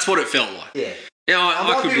 That's what it felt like. Yeah. Yeah, I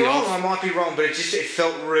I could might be be wrong. off. I might be wrong, but it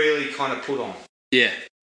felt really kind of put on. Yeah.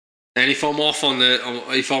 And if I'm off on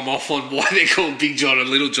why they're called Big John and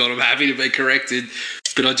Little John, I'm happy to be corrected.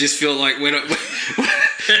 But I just feel like when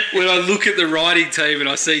I look at the writing team and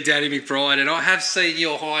I see Danny McBride, and I have seen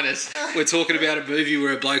Your Highness, we're talking about a movie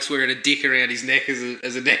where a bloke's wearing a dick around his neck as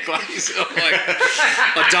a necklace. I'm like,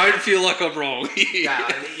 I don't feel like I'm wrong. No,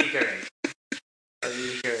 I think you're correct.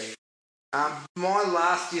 My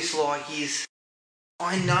last dislike is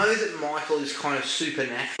I know that Michael is kind of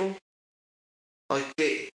supernatural. Like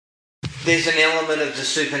there's an element of the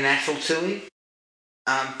supernatural to him,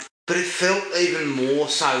 but it felt even more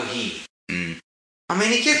so here. Mm. I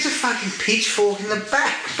mean, he gets a fucking pitchfork in the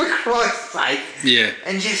back, for Christ's sake, Yeah.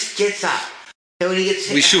 and just gets up. And when he gets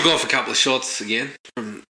We shook off a couple of shots again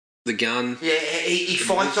from the gun. Yeah, he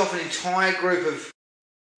fights off an entire group of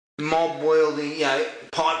mob wielding,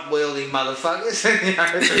 pipe wielding motherfuckers,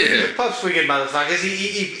 Yeah. pipe swinging motherfuckers.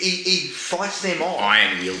 He fights them off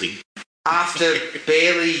Iron wielding. after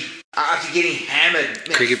getting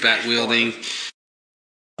hammered. Cricket bat wielding.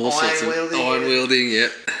 All sorts of iron wielding,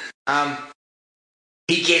 yep.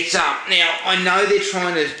 He gets up. Now, I know they're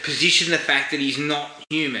trying to position the fact that he's not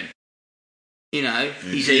human.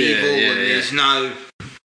 He's evil and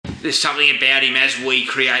there's something about him as we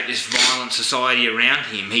create this violent society around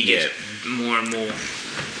him. He gets more and more,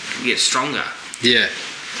 gets stronger. Yeah.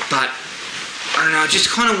 But, I don't know, it just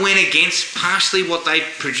kind of went against partially what they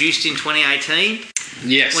produced in 2018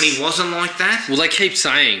 Yes. when he wasn't like that. Well, they keep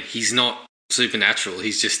saying he's not supernatural.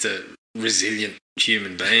 He's just a resilient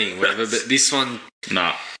human being, whatever. But this one,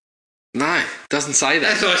 no, doesn't say that.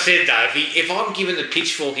 That's what I said, though. If I'm giving the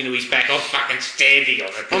pitchfork into his back, I'm fucking standing on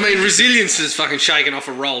it. I mean, resilience is fucking shaking off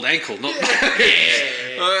a rolled ankle, not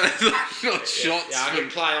not shots. Yeah, I can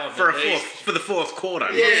play on For the fourth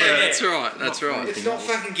quarter. Yeah, that's right. That's right. It's not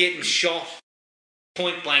fucking getting shot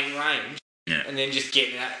point blank range Yeah. and then just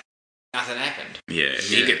getting that. Nothing happened. Yeah,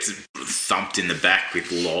 he gets thumped in the back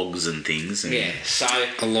with logs and things. And Yeah, so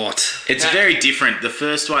A lot. It's very different. The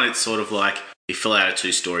first one, it's sort of like he fell out of a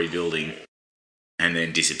 2-story building and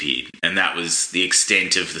then disappeared. And that was the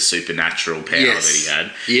extent of the supernatural power that he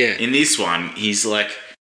had. Yeah. In this one, he's like...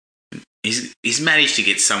 He's managed to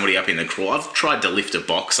get somebody up in the crawl. I've tried to lift a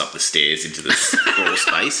box up the stairs into the crawl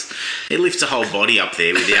space. He lifts a whole body up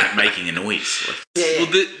there without making a noise. Well,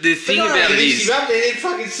 the thing about it is... up there, then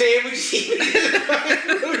fucking sandwich him into the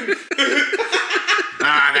fucking roof.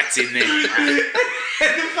 That's in there.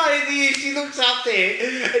 And the funny thing is, she looks up there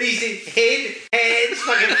and he's in head, hands,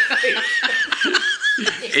 fucking feet.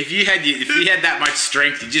 If you had that much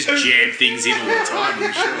strength, you'd just jam things in all the time,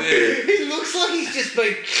 I'm sure. It looks like he's just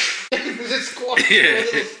been just squashed into a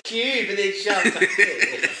little cube and then shoved up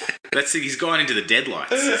there. He's gone into the deadlights.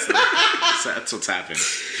 That's what's happened.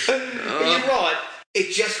 You're right.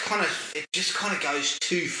 It just kind of goes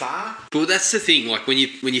too far. But that's the thing. Like when you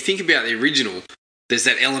think about the original, there's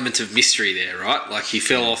that element of mystery there, right? Like he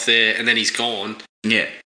fell off there and then he's gone. Yeah.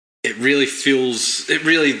 It really feels. It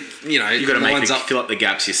really, You've got to fill up the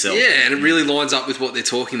gaps yourself. Yeah, and it really lines up with what they're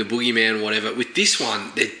talking, the boogeyman or whatever. With this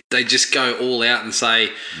one, they just go all out and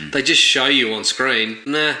say, they just show you on screen,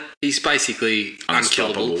 he's basically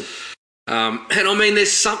unkillable. And I mean,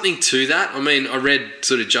 there's something to that. I mean, I read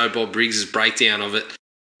sort of Joe Bob Briggs's breakdown of it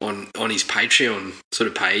on his Patreon sort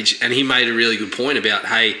of page, and he made a really good point about,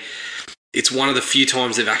 hey, it's one of the few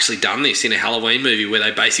times they've actually done this in a Halloween movie where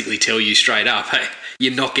they basically tell you straight up, hey,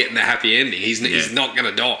 you're not getting the happy ending. He's not going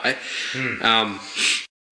to die.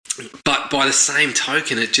 But by the same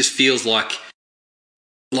token, it just feels like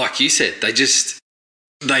you said,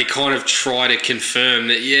 they kind of try to confirm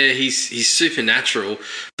that, he's supernatural,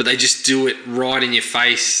 but they just do it right in your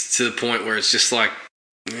face to the point where it's just like,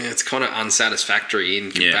 it's kind of unsatisfactory in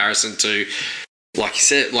comparison to, like you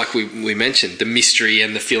said, like we mentioned, the mystery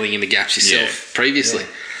and the filling in the gaps yourself previously.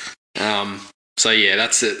 Yeah. So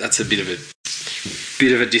that's a bit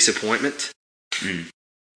of a disappointment.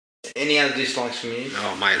 Any other dislikes from you?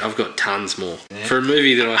 Oh mate, I've got tons more. Yeah. For a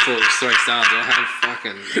movie that I thought was 3 stars,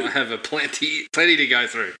 I have a plenty to go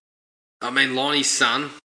through. I mean, Lonnie's son,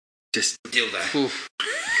 just dildo.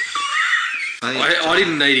 I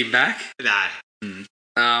didn't need him back. No.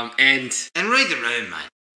 And read the room, mate.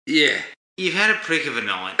 Yeah. You've had a prick of a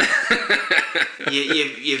night.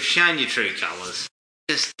 You've shown your true colours.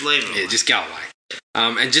 Just leave it Yeah, alone. just go away.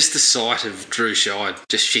 And just the sight of Drew Scheid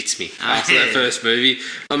just shits me after that first movie.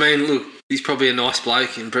 I mean, look, he's probably a nice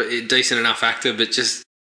bloke and a decent enough actor, but just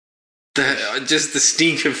the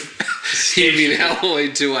stink of him in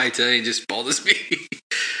Halloween 218 just bothers me.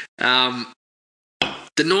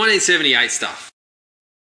 The 1978 stuff,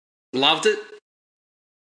 loved it.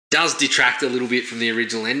 Does detract a little bit from the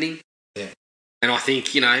original ending. Yeah. And I think,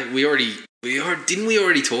 we already didn't we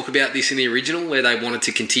already talk about this in the original where they wanted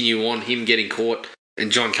to continue on him getting caught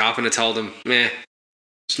and John Carpenter told them,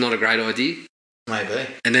 it's not a great idea. Maybe.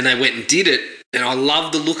 And then they went and did it, and I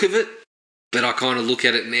love the look of it, but I kind of look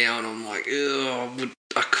at it now and I'm like,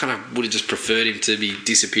 I kind of would have just preferred him to be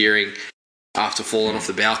disappearing after falling off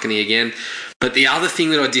the balcony again. But the other thing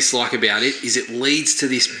that I dislike about it is it leads to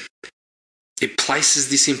this, it places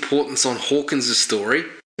this importance on Hawkins' story.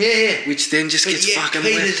 Yeah. Which then just gets fucking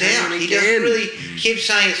Peter's left out. down He again. doesn't really keep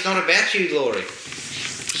saying it's not about you, Laurie.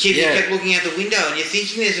 He kept looking out the window and you're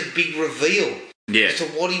thinking there's a big reveal as to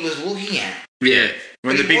what he was looking at. Yeah.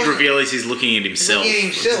 When But the he big wasn't. reveal is he's looking at himself. Looking at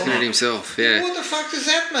himself. Not himself, yeah. What the fuck does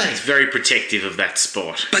that mean? It's very protective of that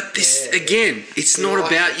spot. But this, again, it's not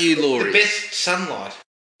about you, Laurie. The best sunlight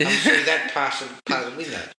comes through that part of the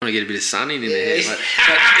window. I want to get a bit of sun in there. he's, But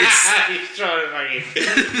it's,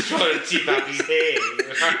 he's trying to tip up his hair. You're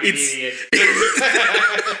a fucking idiot.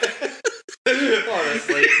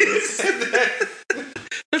 Honestly.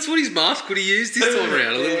 that's what his mask would have used this time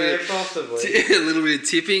around. A little bit, possibly. a little bit of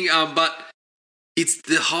tipping. But it's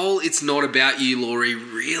the whole "it's not about you, Laurie"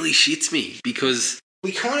 really shits me because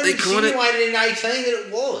We kind of They kinda- insinuated in 18 that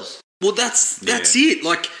it was. well, that's it.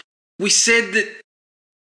 Like we said that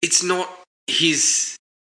it's not his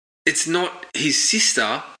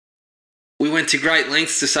sister. We went to great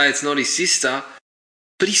lengths to say it's not his sister,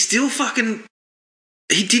 but he still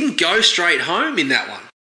he didn't go straight home in that one.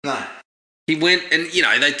 No. He went and,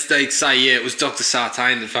 they say, it was Dr.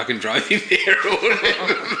 Sartain that fucking drove him there or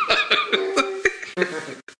whatever.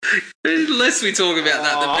 The less we talk about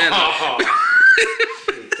that, the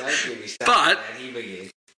better. Don't get me started But- on that. Here we go.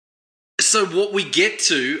 So what we get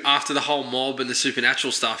to after the whole mob and the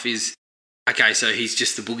supernatural stuff is, okay, so he's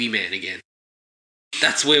just the boogeyman again.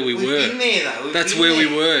 That's where we We've were. been there, though. We've That's been where we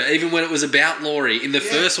there. were. Even when it was about Laurie. In the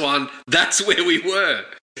first one, that's where we were.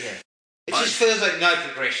 Yeah. It just feels like no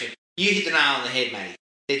progression. You hit the nail on the head, mate.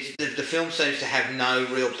 The film seems to have no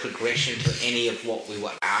real progression to any of what we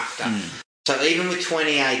were after. So even with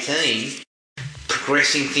 2018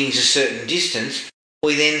 progressing things a certain distance,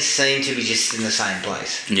 we then seem to be just in the same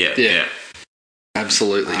place. Yeah.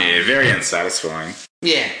 Absolutely. Yeah, very unsatisfying.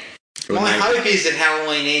 Yeah. When My they- hope is that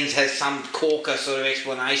Halloween Ends has some corker sort of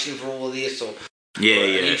explanation for all of this, or Yeah. an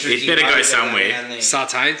It interesting better go motive somewhere. down there.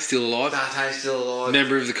 Sartain, still alive. Sartain's still alive.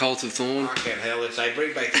 Member of the Cult of Thorn. Fucking hell, if they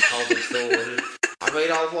bring back the Cult of Thorn, I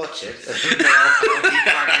mean, I'll watch it. But I'll be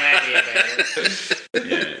fucking happy about it.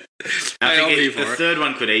 Yeah. Hey, I'll I be think for the it. third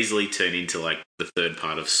one could easily turn into like the third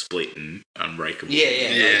part of Split and Unbreakable.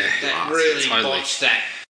 Yeah. That really totally. botched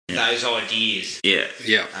those ideas. Yeah.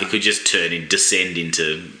 Yeah. It could just descend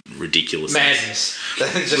into ridiculous Madness.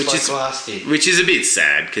 Just Which like is- last did. which is a bit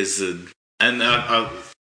sad because the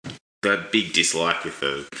big dislike with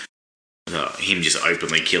him just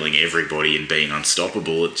openly killing everybody and being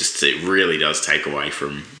unstoppable. It really does take away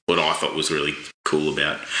from what I thought was really cool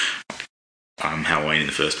about Halloween in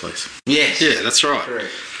the first place. Yes. Yeah, that's right.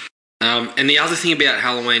 Correct. And the other thing about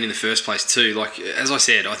Halloween in the first place too, like as I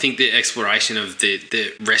said, I think the exploration of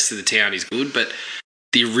the rest of the town is good, but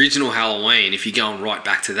the original Halloween, if you're going right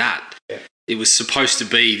back to that, it was supposed to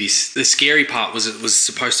be this. The scary part was it was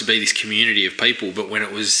supposed to be this community of people, but when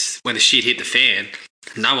the shit hit the fan,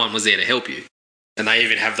 no one was there to help you. And they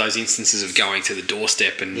even have those instances of going to the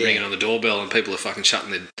doorstep and ringing on the doorbell, and people are fucking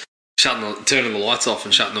turning the lights off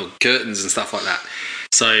and shutting the curtains and stuff like that.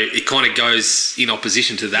 So it kind of goes in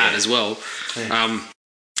opposition to that as well. Yeah.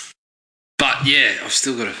 But yeah, I've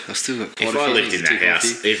still got quite If a few I lived things in to that tick off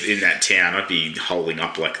house, here. in that town, I'd be holding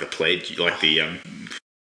up like the pledge, like the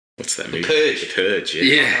what's that movie? Purge. The Purge. Yeah.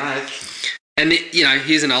 Yeah. Right. And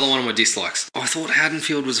here's another one of my dislikes. I thought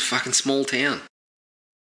Haddonfield was a fucking small town.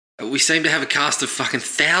 We seem to have a cast of fucking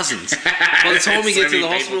thousands. By the time we So get to many the people.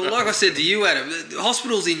 hospital, like I said to you, Adam, the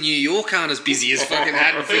hospitals in New York aren't as busy as fucking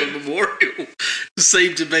Haddonfield Memorial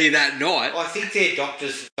seem to be that night. I think their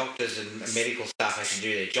doctors and medical staff have to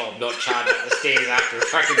do their job, not charge up the stairs after a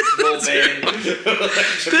fucking small man.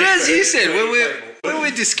 But as you said, when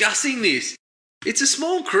we're discussing this, It's a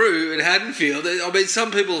small crew in Haddonfield. I mean, some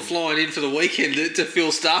people are flying in for the weekend to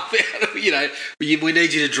fill stuff out. We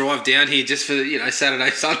need you to drive down here just for Saturday,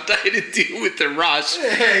 Sunday to deal with the rush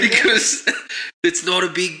because it's not a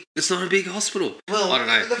big hospital. Well, I don't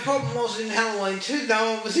know. The problem was in Halloween 2,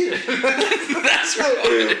 no one was in it. That's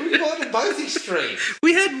right. We got to both extremes.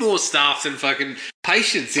 We had more staff than fucking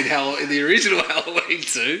patients in the original Halloween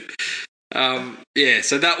 2.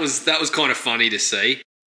 So that was kind of funny to see.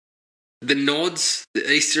 The nods, the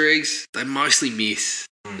Easter eggs, they mostly miss,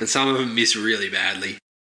 and some of them miss really badly.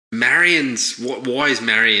 Why is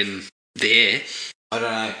Marion there? I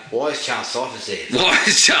don't know. Why is Charles Cyphers there? Why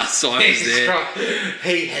is Charles Cyphers there?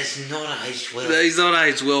 He has not aged well. He's not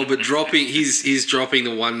aged well, but he's dropping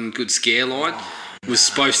the one good scare line was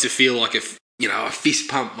supposed to feel like a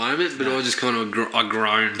fist pump moment, but I just kind of I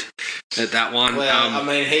groaned at that one. Well,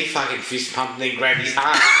 he fucking fist pumped and then grabbed his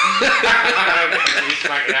heart. His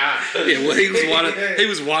fucking heart. Yeah, well, he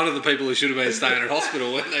was one of the people who should have been staying at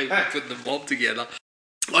hospital when they put the mob together.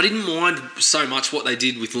 I didn't mind so much what they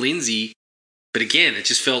did with Lindsay, but again, it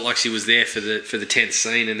just felt like she was there for the 10th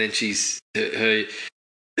scene, and then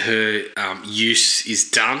her use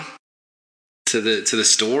is done to the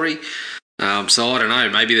story. So I don't know.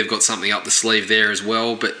 Maybe they've got something up the sleeve there as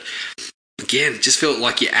well. But again, it just felt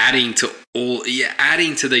like you're adding to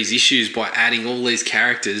these issues by adding all these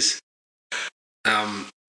characters to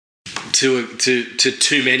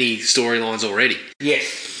too many storylines already.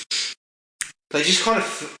 Yes, they just kind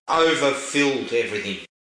of overfilled everything.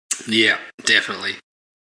 Yeah, definitely.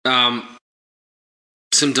 Some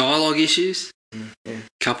dialogue issues. Yeah.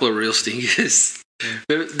 Couple of real stinkers.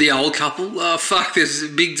 The old couple, oh fuck, there's a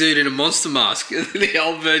big dude in a monster mask. And the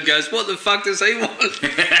old bird goes, what the fuck does he want?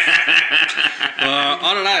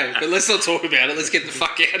 I don't know, but let's not talk about it. Let's get the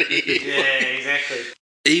fuck out of here. Yeah, exactly.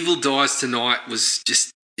 Evil Dies Tonight was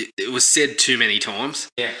just, it was said too many times.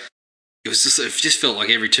 Yeah. It just felt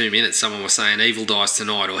like every 2 minutes someone was saying Evil dies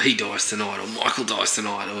tonight, or he dies tonight, or Michael dies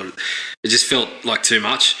tonight, or it just felt like too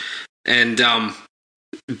much. And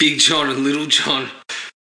Big John and Little John,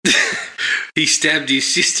 he stabbed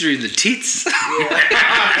his sister in the tits.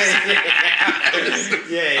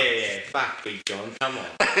 Yeah. Fuck Big John, come on.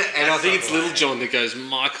 And I think it's Little John that goes,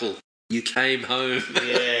 Michael, you came home.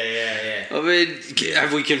 Yeah. I mean,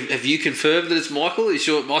 have you confirmed that it's Michael? Are you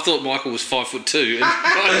sure? I thought Michael was 5'2"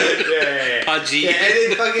 and pudgy. Yeah, and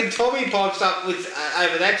then fucking Tommy pipes up with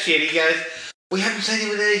over that shit. He goes, "We haven't seen him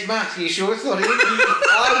without his mask. Are you sure it's not him?"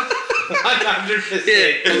 100%.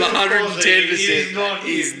 Yeah, 110%.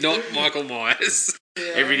 He's not Michael Myers.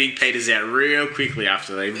 Yeah. Everything peters out real quickly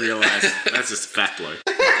after they realise that's just a fat bloke.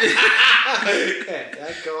 That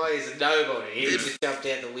guy is a nobody. He just jumped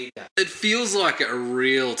out the window. It feels like a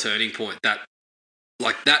real turning point. That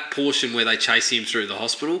portion where they chase him through the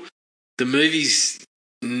hospital. The movie's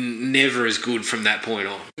never as good from that point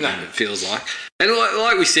on. No. It feels like. And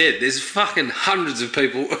like we said, there's fucking hundreds of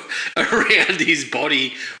people around his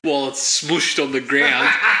body while it's smooshed on the ground,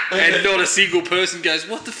 and not a single person goes,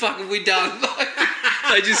 "What the fuck have we done?"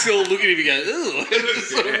 They just all look at him and go, "Ugh," and just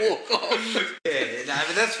sort of walk off. Yeah, no,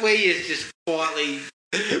 but that's where you just quietly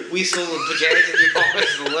whistle and put your hands in your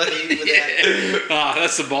pockets and leave without...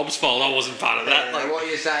 that's the Bob's fault. I wasn't part of that. Like, what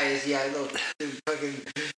you say is, look, fucking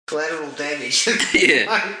collateral damage.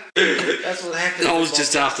 Yeah. That's what happened. I was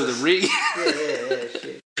just after the ring. Yeah,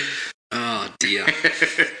 shit. Oh, dear.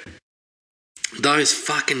 Those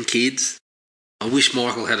fucking kids. I wish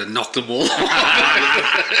Michael had knocked them all off.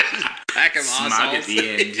 Pack them Smug arseholes. at the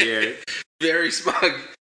end, yeah. Very smug.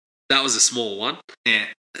 That was a small one. Yeah.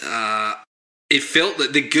 It felt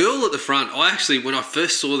that the girl at the front, when I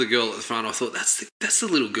first saw the girl at the front, I thought, that's the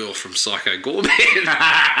little girl from Psycho Goreman.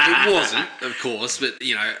 It wasn't, of course, but,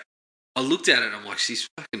 I looked at it and I'm like, she's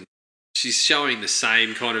showing the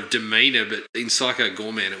same kind of demeanour, but in Psycho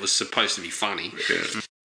Goreman, it was supposed to be funny. Yeah.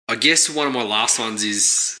 I guess one of my last ones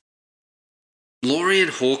is Laurie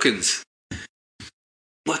and Hawkins.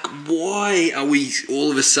 Like, why are we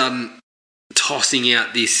all of a sudden tossing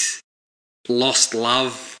out this lost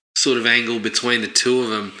love sort of angle between the two of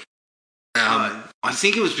them? I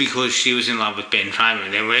think it was because she was in love with Ben Tramer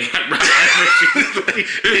and then we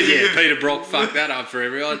yeah, Peter Brock fucked that up for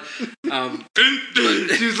everyone.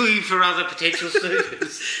 She was looking for other potential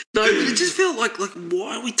suitors. No, but it just felt like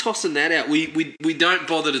why are we tossing that out? We don't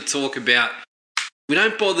bother to talk about. We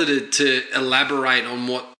don't bother to elaborate on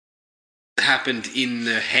what happened in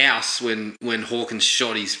the house when Hawkins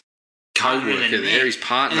shot his co-worker there, his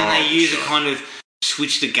partner. And then they use a kind of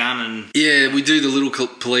switch the gun and... Yeah, we do the little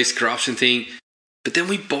police corruption thing, but then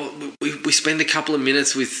we spend a couple of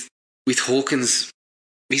minutes with Hawkins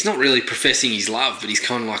he's not really professing his love, but he's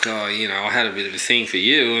kind of like, oh, you know, I had a bit of a thing for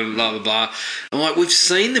you and blah, blah, blah. I'm like, we've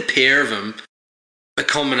seen the pair of them a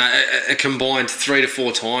combined 3 to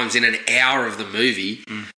 4 times in an hour of the movie,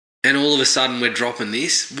 and all of a sudden we're dropping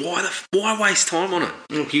this. Why waste time on it?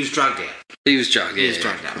 Look, he was drugged out. He was drugged. He was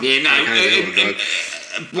drugged out. Yeah, no,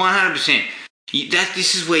 100%.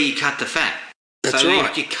 This is where you cut the fat. That's so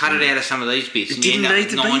right. You cut it out of some of these bits. It didn't need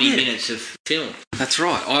to be 90 there. minutes of film. That's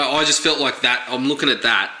right. I just felt like that. I'm looking at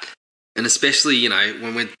that, and especially, you know,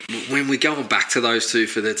 when we're going back to those two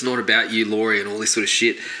for the It's Not About You, Laurie, and all this sort of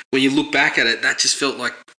shit, when you look back at it, that just felt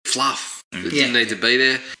like fluff. It didn't need to be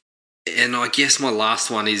there. And I guess my last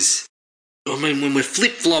one is, I mean, when we're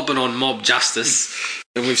flip-flopping on mob justice,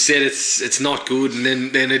 and we've said it's not good, and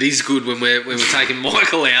then it is good when we're taking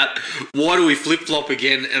Michael out, why do we flip-flop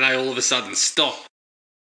again and they all of a sudden stop?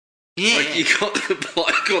 Yeah. Like, you got the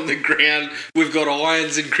bloke on the ground, we've got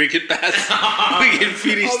irons and cricket bats, we can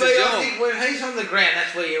finish the job. I think when he's on the ground,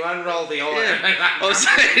 that's where you unroll the iron. Yeah. I was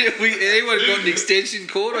saying, if anyone got an extension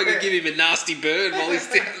cord, I could give him a nasty burn while he's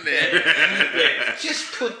down there.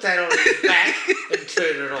 Just put that on his back and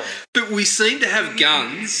turn it on. But we seem to have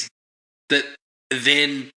guns that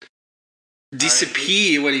then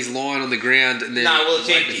disappear when he's lying on the ground and then it's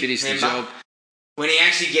waiting empty. to finish the Remember? job. When he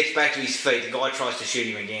actually gets back to his feet, the guy tries to shoot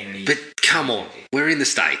him again. And But come on, we're in the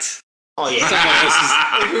States. Oh, yeah.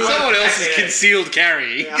 Someone else is concealed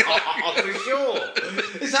carrying. Yeah, for sure.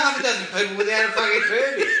 There's half a dozen people without a fucking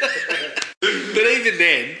permit. But even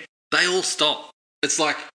then, they all stop. It's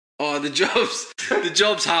like, oh, the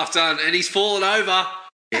job's half done, and he's fallen over.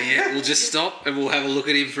 Yeah, we'll just stop and we'll have a look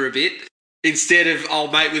at him for a bit. Instead of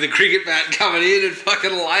old mate with a cricket bat coming in and fucking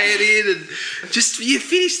lay it in and just, you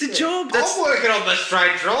finish the job. I'm working on the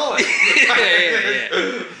straight drive.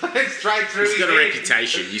 Yeah. Straight through. He's got a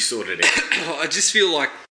reputation. You sorted it out. I just feel like,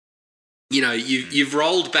 you know, you've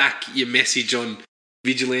rolled back your message on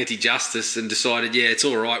vigilante justice and decided, yeah, it's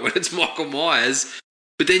all right when it's Michael Myers,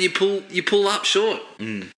 but then you pull up short.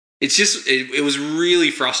 It's just it was really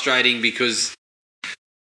frustrating because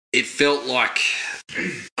it felt like,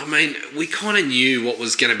 I mean, we kind of knew what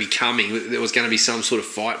was going to be coming. There was going to be some sort of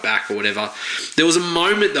fight back or whatever. There was a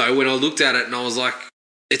moment though when I looked at it and I was like,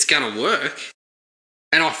 it's going to work,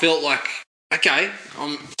 and I felt like, okay,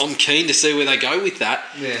 I'm keen to see where they go with that.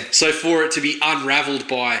 Yeah. So for it to be unravelled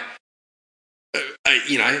by,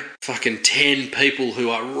 you know, fucking 10 people who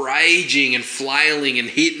are raging and flailing and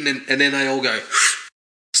hitting, and then they all go,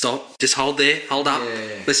 stop, just hold there, hold up.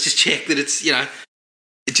 Yeah. Let's just check that it's, you know,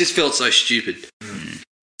 it just felt so stupid.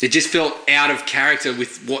 It just felt out of character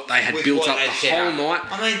with what they had built up the whole night.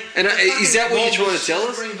 I mean, and is that what you're trying to tell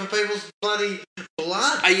us? For people's bloody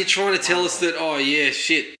blood. Are you trying to tell us that, oh yeah,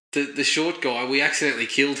 shit, the short guy, we accidentally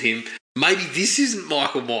killed him. Maybe this isn't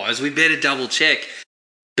Michael Myers. We better double check.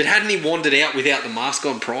 But hadn't he wandered out without the mask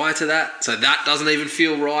on prior to that? So that doesn't even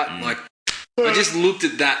feel right. Like, I just looked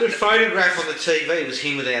at that. The photograph on the TV was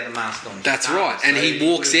him without the mask on. That's right. And so he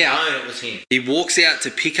walks out. known it was him. He walks out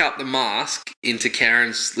to pick up the mask into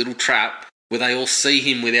Karen's little trap where they all see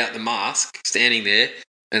him without the mask standing there,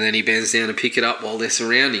 and then he bends down to pick it up while they're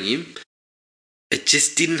surrounding him. It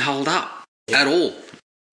just didn't hold up at all.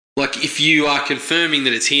 Like, if you are confirming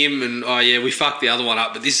that it's him and, oh yeah, we fucked the other one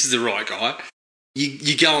up, but this is the right guy,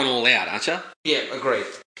 you're going all out, aren't you? Yeah, agreed.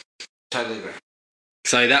 Totally agree.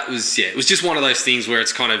 So that was, it was just one of those things where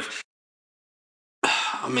it's kind of,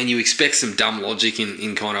 I mean, you expect some dumb logic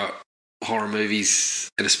in kind of horror movies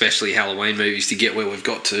and especially Halloween movies to get where we've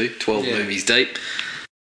got to, 12 movies deep.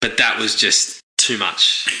 But that was just too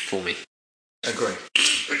much for me. Agree.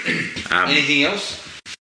 Anything else?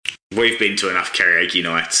 We've been to enough karaoke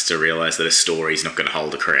nights to realise that a story's not going to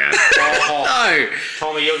hold a crowd. No!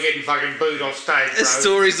 Tommy, you're getting fucking booed off stage, bro. A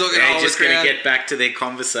story's not going to They're hold a just going crowd. to get back to their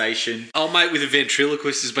conversation. Old mate with a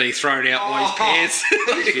ventriloquist has been thrown out by his pants.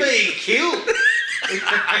 He's being killed.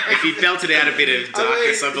 If he belted out a bit of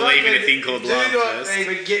darkness, I believe in a thing called love Do not first.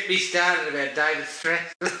 even get me started about David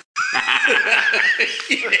Stratton.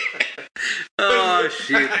 Oh,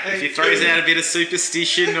 shit. If he throws out a bit of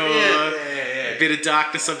superstition or a bit of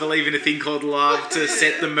darkness, I believe in a thing called love to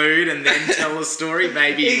set the mood and then tell a story,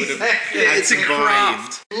 maybe he would have had It's a some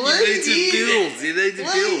craft. buy-in. You need to build. You need to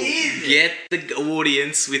build. Get the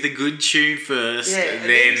audience with a good tune first, and and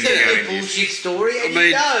then tell go a in. bullshit story, and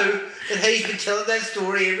you know that he's been telling that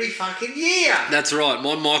story every fucking year. That's right.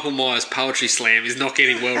 My Michael Myers poetry slam is not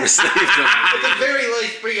getting well received. At the very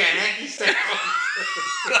least, bring out Hacky Stack.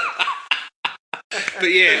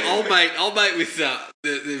 But yeah, old mate with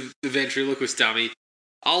the ventriloquist dummy,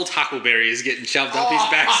 Old Huckleberry is getting shoved up his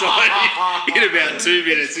backside in about 2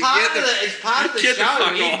 minutes. It's part of the get the show.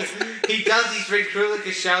 fuck off. He does his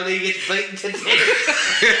ventriloquist show, then he gets beaten to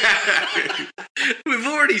death. We've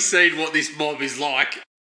already seen what this mob is like.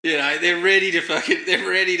 You know, they're ready to belt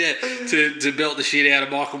the shit out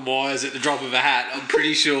of Michael Myers at the drop of a hat. I'm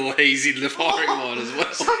pretty sure he's in the firing line as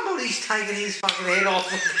well. Somebody's taken his fucking head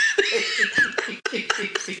off.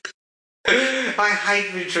 I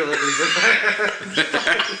hate ventriloquism.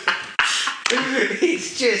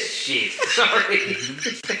 It's just shit. Sorry.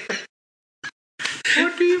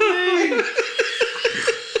 What do you mean?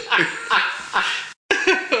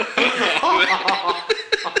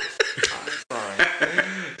 Sorry.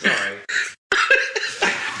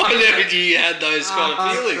 I never knew you had those kind of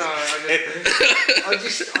feelings. I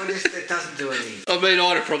just, it doesn't do anything. I mean,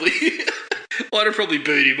 I'd have probably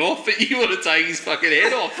booed him off, but you want to take his fucking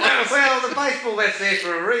head off. Well, the baseball bat's there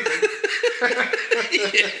for a reason.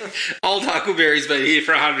 Yeah. Old Huckleberry's been here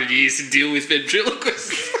for 100 years to deal with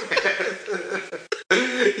ventriloquists.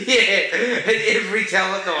 Yeah, and every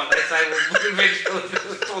talent night they say we'll put a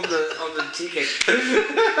ventriloquist on the ticket just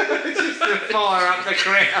to fire up the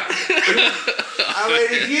crowd. I mean,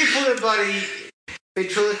 if you put a bloody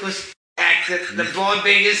ventriloquist act at the Blind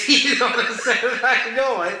Beggars Inn on a Saturday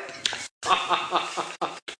night,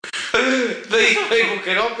 these people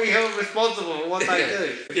cannot be held responsible for what they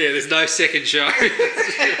do. Yeah, there's no second show.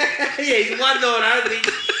 Yeah, it's one night only.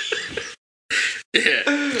 Yeah.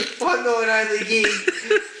 One night only gig.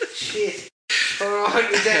 Shit.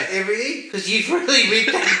 Alright, is that everything? Because you've really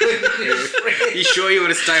ripped that movie. You sure you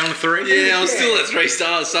want to stay on 3? Yeah, I'm still at 3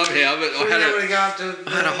 stars somehow, but Sure I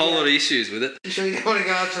had a whole lot of issues with it. You sure you don't want to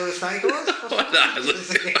go up to the snake eyes?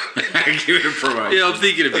 Give it a promotion. Yeah, I'm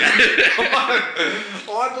thinking about it.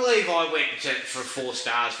 I believe I went for 4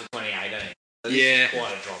 stars for 2018. So this Yeah. is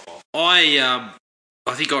quite a drop off.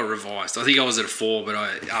 I think I revised. I think I was at a 4, but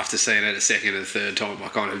after seeing it a second and third time, I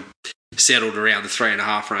kind of settled around the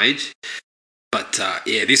 3.5 range. But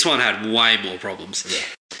yeah, this one had way more problems. Yeah.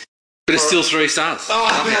 But it's still 3 stars.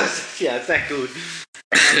 Oh, yeah, it's that good.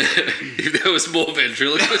 If there was more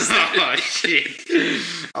ventriloquists. Oh, shit.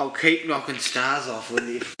 I'll keep knocking stars off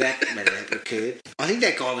if that occurred. I think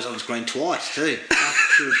that guy was on screen twice too.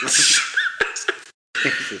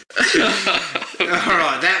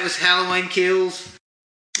 Alright, that was Halloween Kills.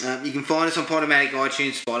 You can find us on Podomatic,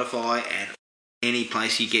 iTunes, Spotify, and any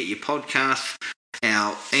place you get your podcasts.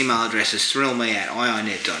 Our email address is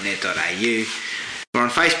thrillme@iinet.net.au. We're on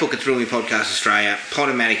Facebook at Thrill Me Podcast Australia,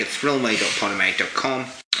 Podomatic at thrillme.podomatic.com,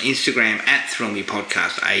 Instagram at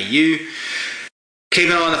thrillmepodcastau. Keep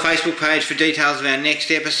an eye on the Facebook page for details of our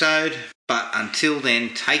next episode. But until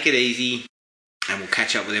then, take it easy, and we'll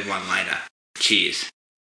catch up with everyone later. Cheers.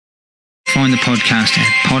 Find the podcast at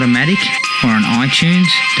Podomatic or on iTunes.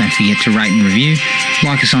 Don't forget to rate and review.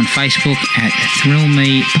 Like us on Facebook at Thrill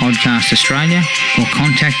Me Podcast Australia or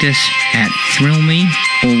contact us at thrillme,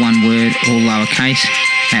 all one word, all lowercase,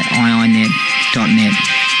 at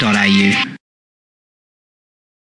iinet.net.au.